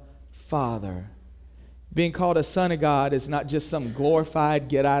 Abba, Father. Being called a son of God is not just some glorified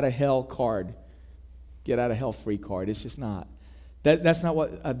get-out-of-hell card, get-out-of-hell free card. It's just not. That's not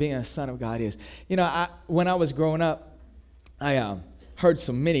what being a son of God is. You know, when I was growing up, I heard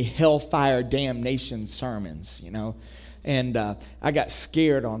so many hellfire damnation sermons, you know. And I got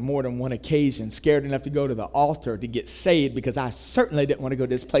scared on more than one occasion, scared enough to go to the altar to get saved, because I certainly didn't want to go to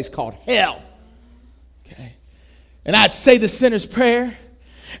this place called hell. Okay. And I'd say the sinner's prayer,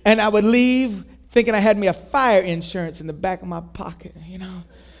 and I would leave thinking I had me a fire insurance in the back of my pocket, you know.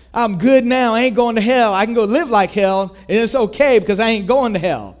 I'm good now. I ain't going to hell. I can go live like hell, and it's okay because I ain't going to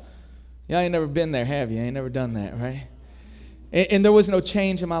hell. Y'all ain't never been there, have you? I ain't never done that, right? And there was no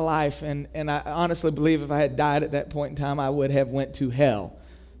change in my life, and I honestly believe if I had died at that point in time, I would have went to hell.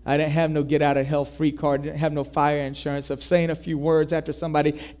 I didn't have no get-out-of-hell free card. Didn't have no fire insurance. Of saying a few words after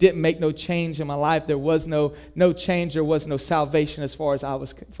somebody didn't make no change in my life, there was no change. There was no salvation as far as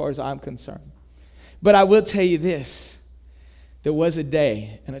I'm concerned. But I will tell you this: there was a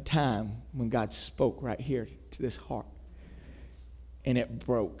day and a time when God spoke right here to this heart, and it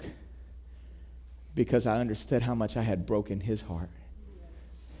broke. Because I understood how much I had broken his heart.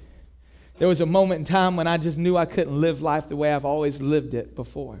 There was a moment in time when I just knew I couldn't live life the way I've always lived it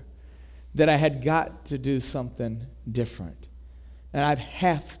before. That I had got to do something different. And I'd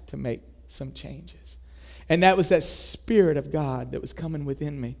have to make some changes. And that was that Spirit of God that was coming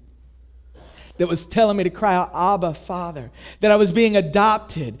within me, that was telling me to cry out, Abba, Father. That I was being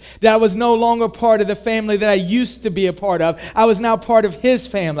adopted. That I was no longer part of the family that I used to be a part of. I was now part of his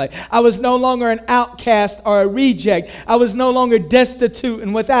family. I was no longer an outcast or a reject. I was no longer destitute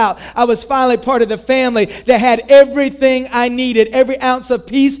and without. I was finally part of the family that had everything I needed. Every ounce of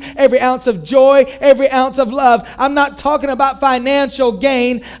peace, every ounce of joy, every ounce of love. I'm not talking about financial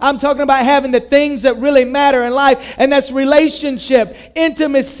gain. I'm talking about having the things that really matter in life. And that's relationship,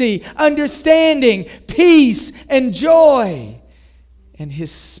 intimacy, understanding, peace, and joy, and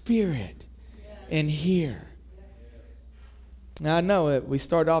his Spirit in here. Now, I know that we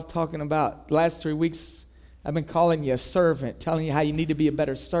started off talking about the last 3 weeks. I've been calling you a servant, telling you how you need to be a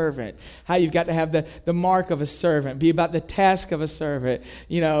better servant, how you've got to have the mark of a servant, be about the task of a servant.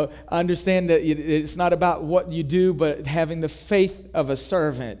 You know, understand that it's not about what you do, but having the faith of a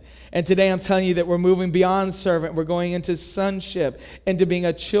servant. And today I'm telling you that we're moving beyond servant. We're going into sonship, into being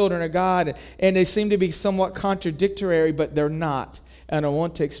a children of God. And they seem to be somewhat contradictory, but they're not. And I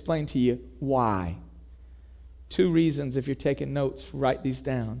want to explain to you why. 2 reasons. If you're taking notes, write these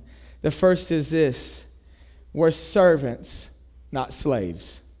down. The first is this: we're servants, not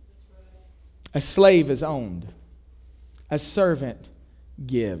slaves. A slave is owned. A servant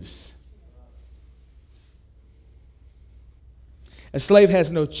gives. A slave has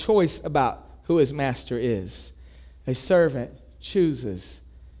no choice about who his master is. A servant chooses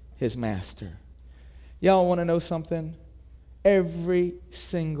his master. Y'all want to know something? Every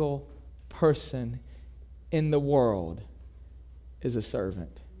single person in the world is a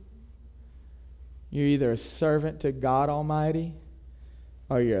servant. You're either a servant to God Almighty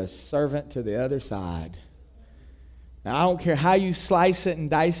or you're a servant to the other side. Now, I don't care how you slice it and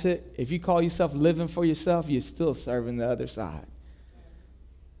dice it. If you call yourself living for yourself, you're still serving the other side.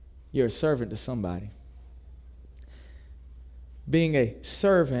 You're a servant to somebody. Being a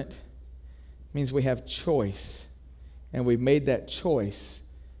servant means we have choice. And we've made that choice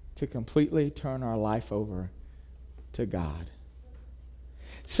to completely turn our life over to God.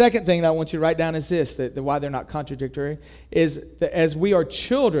 Second thing that I want you to write down is this, that why they're not contradictory, is that as we are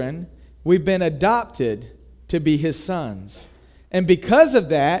children, we've been adopted to be his sons. And because of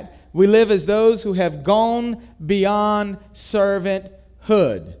that, we live as those who have gone beyond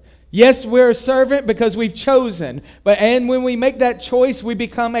servanthood. Yes, we're a servant because we've chosen. And when we make that choice, we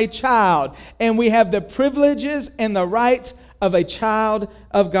become a child. And we have the privileges and the rights of a child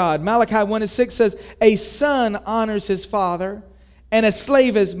of God. Malachi 1:6 says, a son honors his father, and a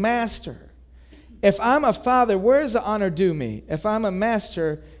slave his master. If I'm a father, where is the honor due me? If I'm a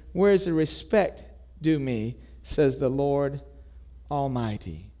master, where is the respect due me? Says the Lord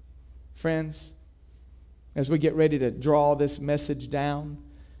Almighty. Friends, as we get ready to draw this message down,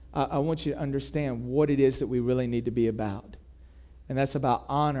 I want you to understand what it is that we really need to be about. And that's about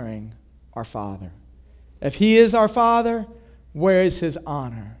honoring our Father. If He is our Father, where is His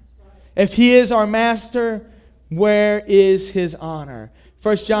honor? If He is our Master, where is His honor?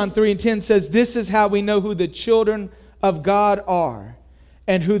 1 John 3:10 says, this is how we know who the children of God are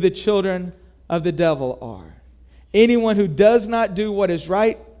and who the children of the devil are. Anyone who does not do what is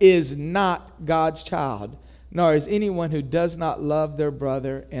right is not God's child, nor is anyone who does not love their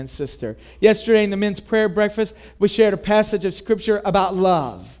brother and sister. Yesterday in the men's prayer breakfast, we shared a passage of Scripture about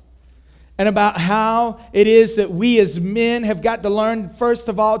love and about how it is that we as men have got to learn, first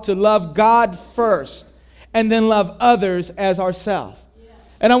of all, to love God first and then love others as ourselves.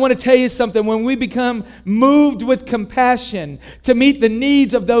 And I want to tell you something. When we become moved with compassion to meet the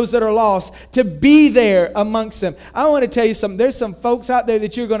needs of those that are lost, to be there amongst them. I want to tell you something. There's some folks out there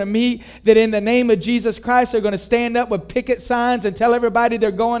that you're going to meet that in the name of Jesus Christ are going to stand up with picket signs and tell everybody they're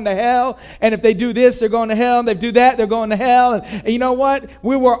going to hell. And if they do this, they're going to hell. And if they do that, they're going to hell. And you know what?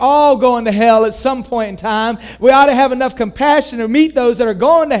 We were all going to hell at some point in time. We ought to have enough compassion to meet those that are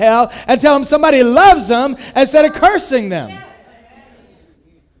going to hell and tell them somebody loves them instead of cursing them.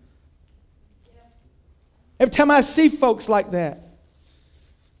 Every time I see folks like that,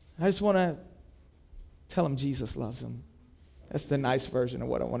 I just want to tell them Jesus loves them. That's the nice version of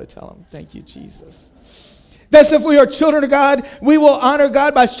what I want to tell them. Thank you, Jesus. Thus, if we are children of God, we will honor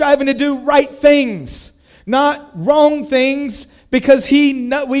God by striving to do right things, not wrong things, because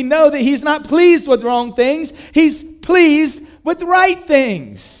we know that He's not pleased with wrong things. He's pleased with right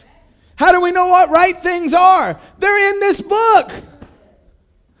things. How do we know what right things are? They're in this book.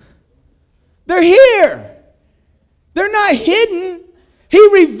 They're here. They're not hidden. He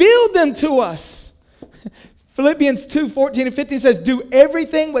revealed them to us. Philippians 2:14 and 15 says, do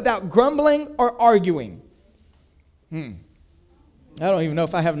everything without grumbling or arguing. I don't even know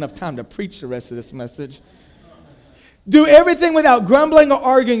if I have enough time to preach the rest of this message. Do everything without grumbling or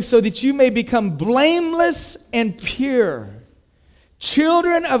arguing so that you may become blameless and pure.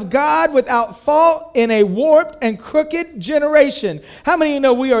 Children of God without fault in a warped and crooked generation. How many of you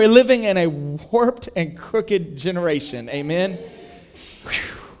know we are living in a warped and crooked generation? Amen?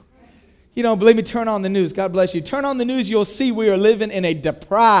 Whew. You don't believe me? Turn on the news. God bless you. Turn on the news. You'll see we are living in a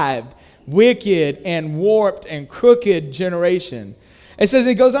deprived, wicked, and warped and crooked generation.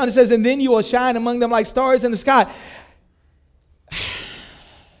 It goes on, it says, and then you will shine among them like stars in the sky.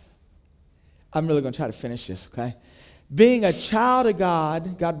 I'm really going to try to finish this, okay? Being a child of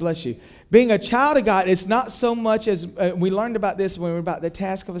God, God bless you. Being a child of God is not so much as, we learned about this when we were about the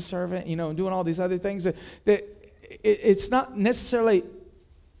task of a servant, and doing all these other things. That it's not necessarily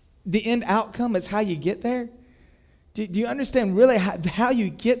the end outcome, it's how you get there. Do you understand really how you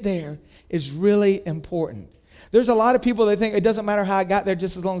get there is really important? There's a lot of people that think it doesn't matter how I got there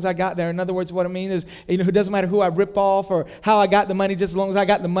just as long as I got there. In other words, what I mean is, it doesn't matter who I rip off or how I got the money, just as long as I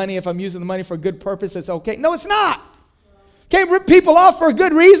got the money. If I'm using the money for a good purpose, it's okay. No, it's not. Can't rip people off for a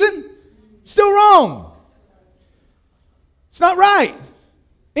good reason. Still wrong. It's not right.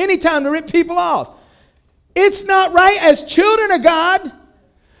 Anytime to rip people off. It's not right as children of God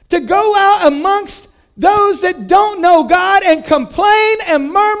to go out amongst those that don't know God and complain and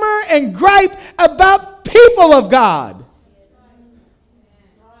murmur and gripe about people of God.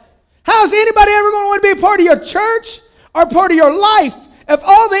 How's anybody ever going to want to be a part of your church or part of your life if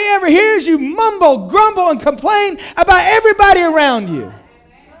all they ever hear is you mumble, grumble, and complain about everybody around you?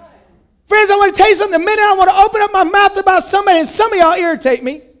 Friends, I want to tell you something. The minute I want to open up my mouth about somebody, and some of y'all irritate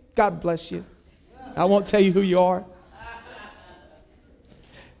me. God bless you. I won't tell you who you are.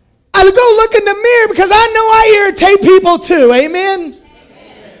 I go look in the mirror because I know I irritate people too. Amen?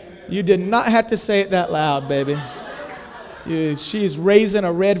 You did not have to say it that loud, baby. She's raising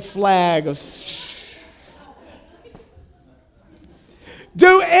a red flag of...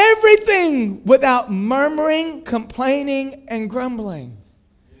 Do everything without murmuring, complaining, and grumbling.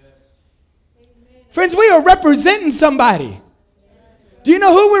 Friends, we are representing somebody. Do you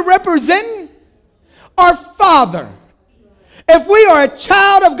know who we're representing? Our Father. If we are a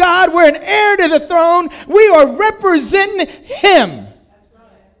child of God, we're an heir to the throne, we are representing Him.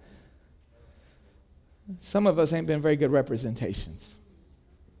 Some of us ain't been very good representations.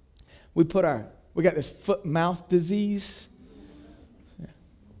 We got this foot-mouth disease.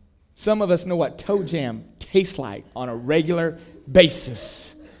 Some of us know what toe jam tastes like on a regular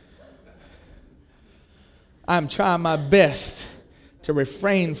basis. I'm trying my best to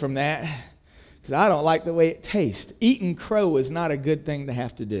refrain from that because I don't like the way it tastes. Eating crow is not a good thing to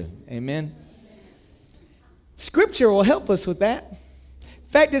have to do. Amen? Scripture will help us with that. In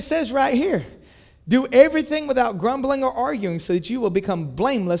fact, it says right here, Do everything without grumbling or arguing so that you will become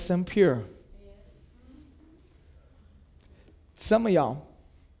blameless and pure. Some of y'all,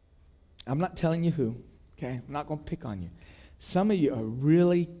 I'm not telling you who, okay? I'm not going to pick on you. Some of you are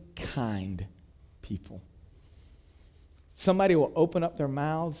really kind people. Somebody will open up their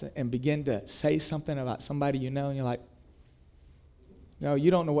mouths and begin to say something about somebody you know, and you're like, no,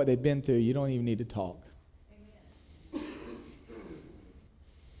 you don't know what they've been through. You don't even need to talk. Amen.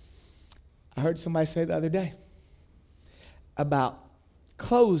 I heard somebody say the other day about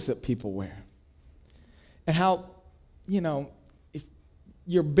clothes that people wear and how, you know, if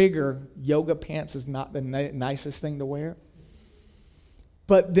you're bigger, yoga pants is not the nicest thing to wear.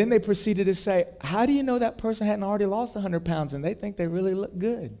 But then they proceeded to say, how do you know that person hadn't already lost 100 pounds and they think they really look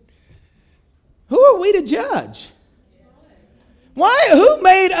good? Who are we to judge? Why? Who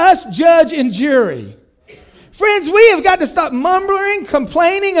made us judge and jury? Friends, we have got to stop mumbling,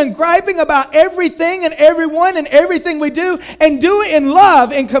 complaining, and griping about everything and everyone and everything we do, and do it in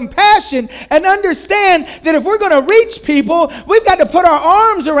love and compassion, and understand that if we're going to reach people, we've got to put our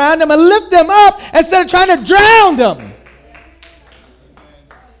arms around them and lift them up instead of trying to drown them.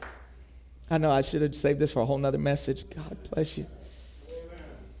 I know I should have saved this for a whole nother message. God bless you.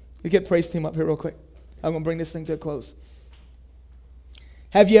 Let's get praise team up here real quick. I'm going to bring this thing to a close.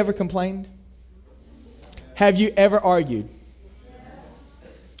 Have you ever complained? Have you ever argued?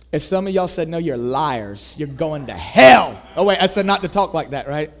 If some of y'all said, no, you're liars, you're going to hell. Oh, wait, I said not to talk like that,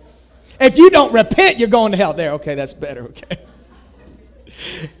 right? If you don't repent, you're going to hell. There, okay, that's better, okay.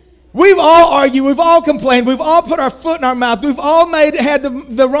 We've all argued. We've all complained. We've all put our foot in our mouth. We've all had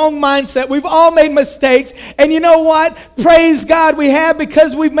the wrong mindset. We've all made mistakes. And you know what? Praise God we have,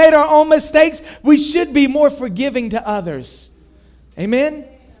 because we've made our own mistakes. We should be more forgiving to others. Amen?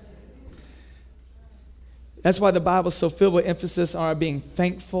 That's why the Bible's so filled with emphasis on our being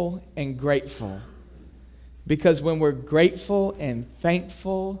thankful and grateful. Because when we're grateful and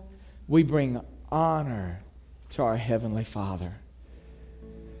thankful, we bring honor to our Heavenly Father.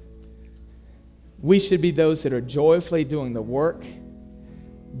 We should be those that are joyfully doing the work,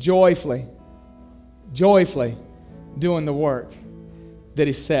 joyfully doing the work that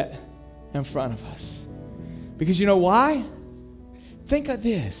is set in front of us. Because you know why? Think of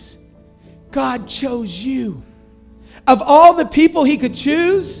this. God chose you. Of all the people He could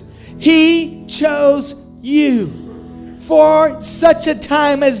choose, He chose you for such a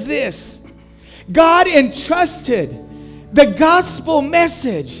time as this. God entrusted the gospel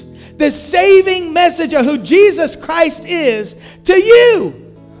message, the saving message of who Jesus Christ is, to you.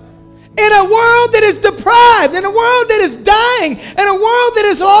 In a world that is deprived, in a world that is dying, in a world that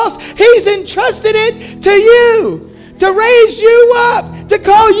is lost, He's entrusted it to you, to raise you up, to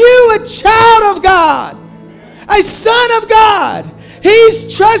call you a child of God, a son of God.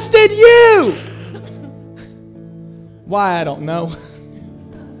 He's trusted you. Why? I don't know.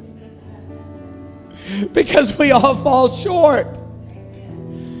 Because we all fall short.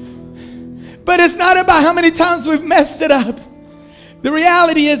 But it's not about how many times we've messed it up. The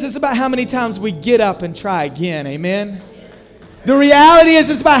reality is it's about how many times we get up and try again. Amen? The reality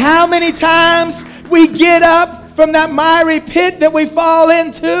is it's about how many times we get up from that miry pit that we fall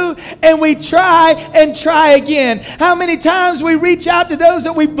into and we try and try again. How many times we reach out to those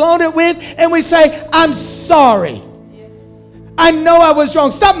that we've blown it with and we say, I'm sorry. I know I was wrong.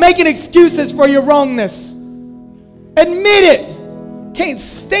 Stop making excuses for your wrongness. Admit it. Can't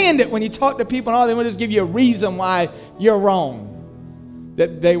stand it when you talk to people and all they want to do is give you a reason why you're wrong.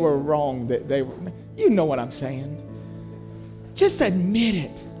 That they were wrong. That they were. You know what I'm saying. Just admit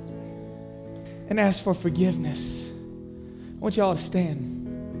it and ask for forgiveness. I want you all to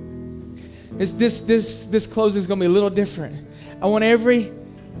stand. This closing is going to be a little different. I want every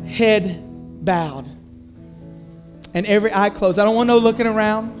head bowed and every eye closed. I don't want no looking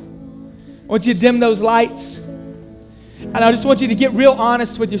around. I want you to dim those lights. And I just want you to get real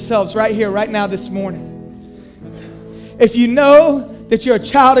honest with yourselves right here, right now, this morning. If you know that you're a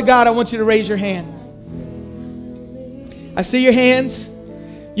child of God, I want you to raise your hand. I see your hands.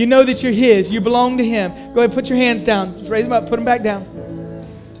 You know that you're His. You belong to Him. Go ahead, put your hands down. Just raise them up, put them back down.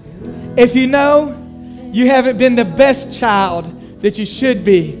 If you know you haven't been the best child that you should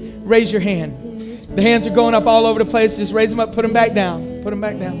be, raise your hand. The hands are going up all over the place. Just raise them up, put them back down. Put them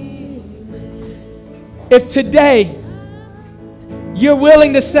back down. If today you're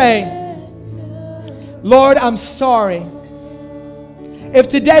willing to say, Lord, I'm sorry. If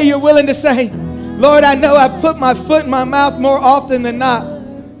today you're willing to say, Lord, I know I've put my foot in my mouth more often than not.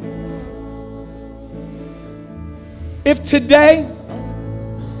 If today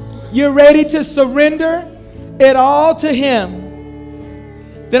you're ready to surrender it all to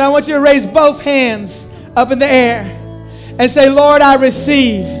Him, then I want you to raise both hands up in the air and say, Lord, I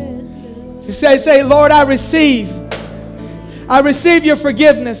receive. Say, Lord, I receive. I receive your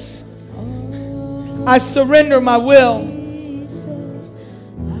forgiveness. I surrender my will.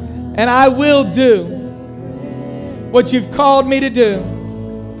 And I will do what you've called me to do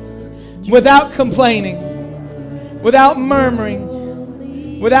without complaining, without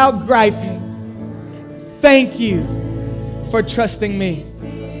murmuring, without griping. Thank you for trusting me.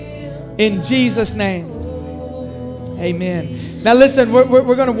 In Jesus' name, amen. Now listen,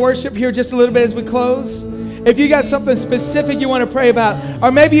 we're going to worship here just a little bit as we close. If you got something specific you want to pray about,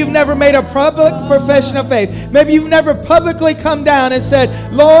 or maybe you've never made a public profession of faith, maybe you've never publicly come down and said,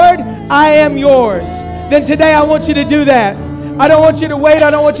 Lord, I am yours, then today I want you to do that. I don't want you to wait. I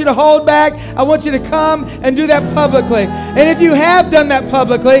don't want you to hold back. I want you to come and do that publicly. And if you have done that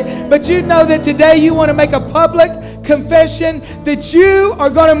publicly, but you know that today you want to make a public confession that you are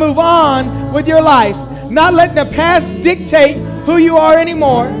going to move on with your life, not letting the past dictate who you are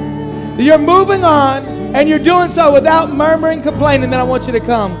anymore. You're moving on, and you're doing so without murmuring, complaining, then I want you to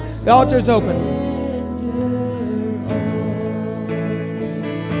come. The altar is open.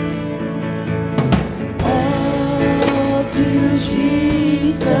 To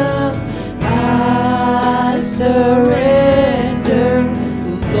Jesus, I surrender.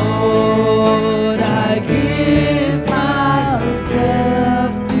 Lord, I give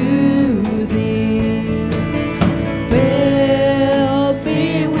myself to Thee. Fill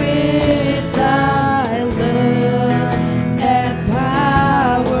me with Thy love and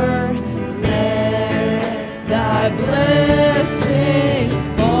power. Let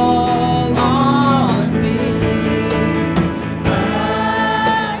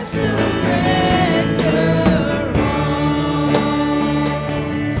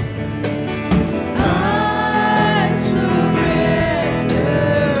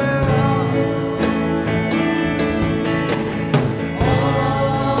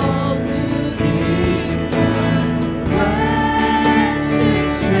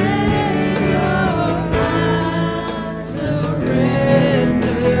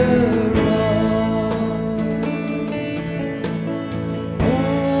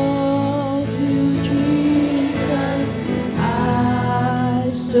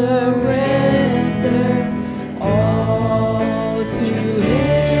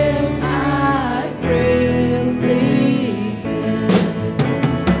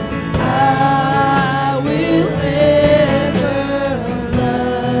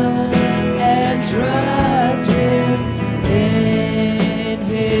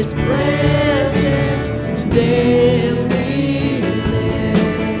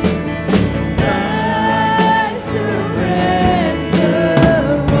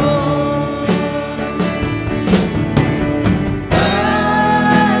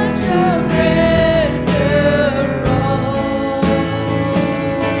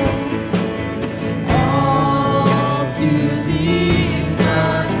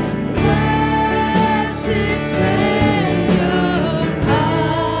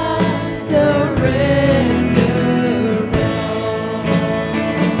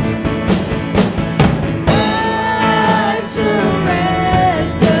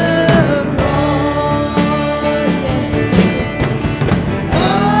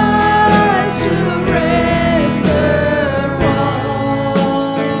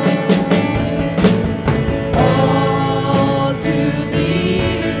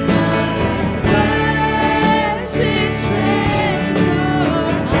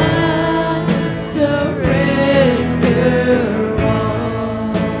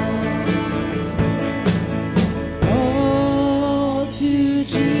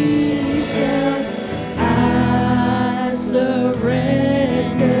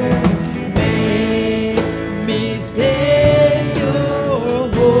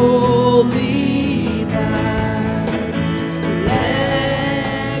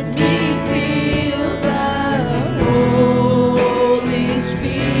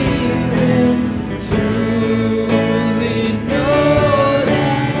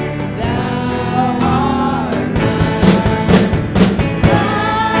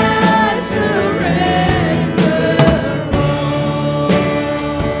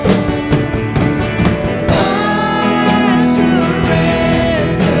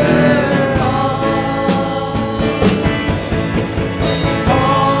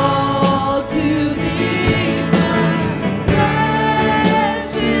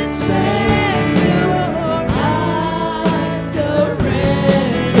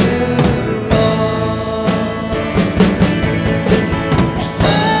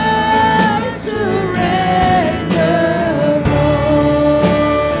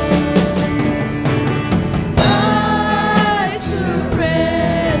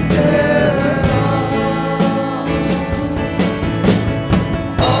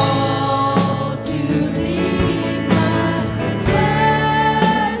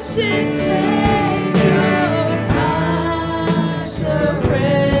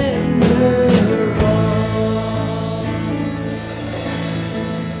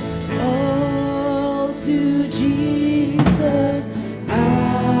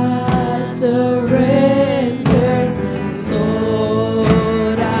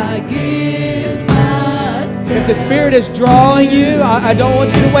If the Spirit is drawing you, I don't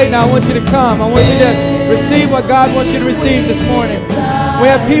want you to wait now. I want you to come. I want you to receive what God wants you to receive this morning. We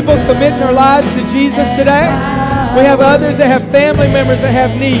have people committing their lives to Jesus today. We have others that have family members that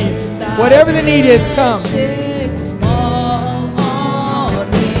have needs. Whatever the need is, come.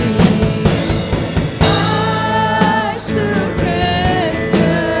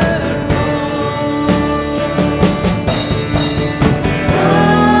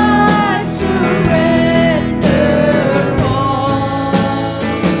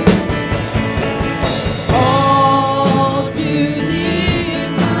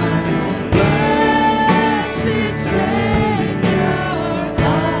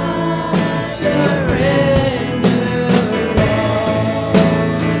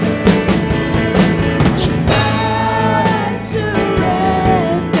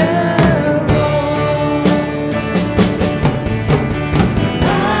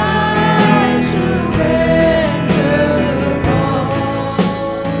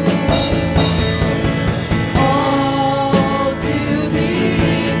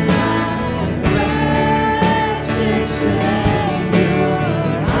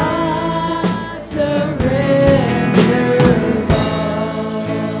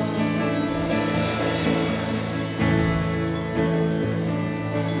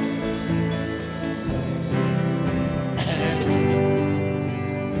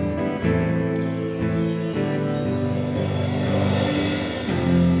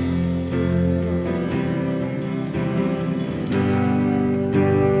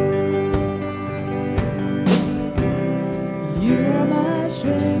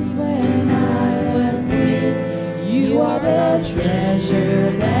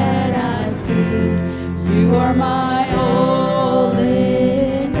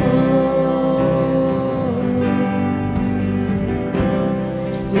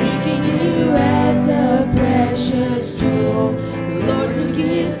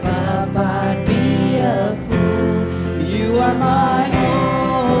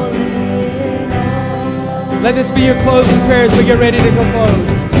 Let this be your closing prayer as we get ready to go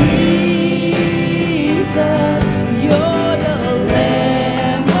close.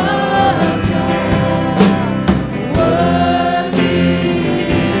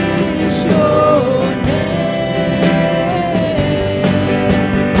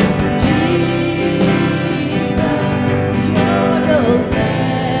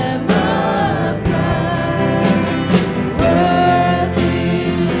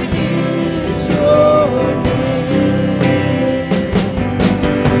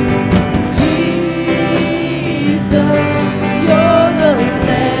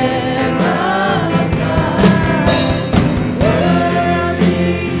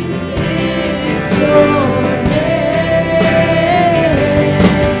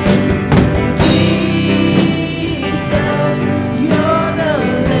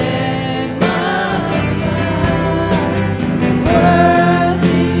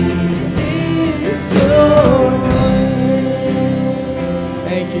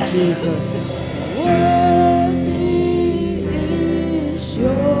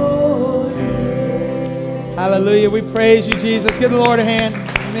 Hallelujah. We praise you, Jesus. Give the Lord a hand.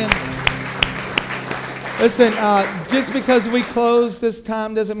 Amen. Listen, just because we close this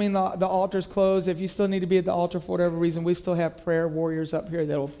time doesn't mean the altar's closed. If you still need to be at the altar for whatever reason, we still have prayer warriors up here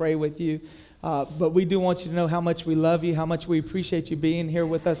that will pray with you. But we do want you to know how much we love you, how much we appreciate you being here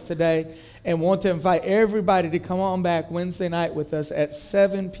with us today, and want to invite everybody to come on back Wednesday night with us at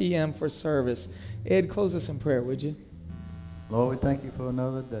 7 p.m. for service. Ed, close us in prayer, would you? Lord, we thank you for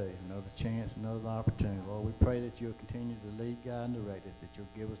another day, another chance, another opportunity. Lord, we pray that you'll continue to lead, guide, and direct us, that you'll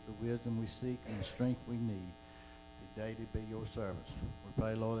give us the wisdom we seek and the strength we need today to be your servants. We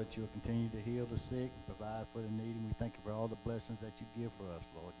pray, Lord, that you'll continue to heal the sick and provide for the needy. And we thank you for all the blessings that you give for us,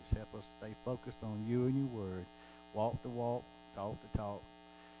 Lord. Just help us stay focused on you and your word, walk the walk, talk the talk,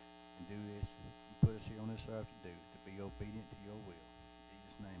 and do this. You put us here on this earth to do, to be obedient to your will. In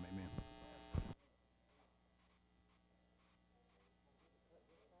Jesus' name, amen.